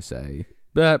was going to say.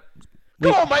 But...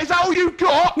 Come on, mate, is that all you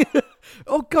got?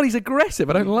 Oh, God, he's aggressive.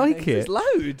 I don't like it. It's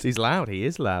loud. He's loud. He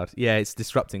is loud. Yeah, it's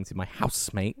disrupting to my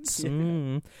housemates.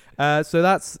 So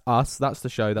that's us. That's the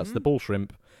show. That's the bull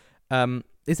shrimp.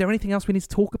 Is there anything else we need to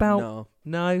talk about?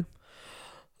 No.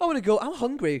 I want to go. I'm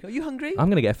hungry. Are you hungry? I'm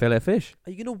going to get a fillet of fish.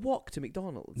 Are you going to walk to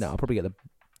McDonald's? No, I'll probably get the...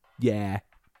 Yeah.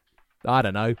 I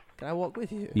don't know. Can I walk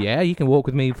with you? Yeah, you can walk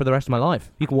with me for the rest of my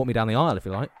life. You can walk me down the aisle if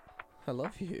you like. I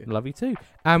love you. Love you too.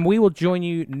 And we will join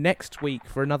you next week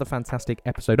for another fantastic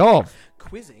episode of...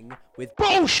 Quizzing with...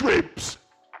 Bull shrimps!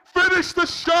 Finish the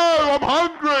show! I'm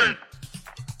hungry!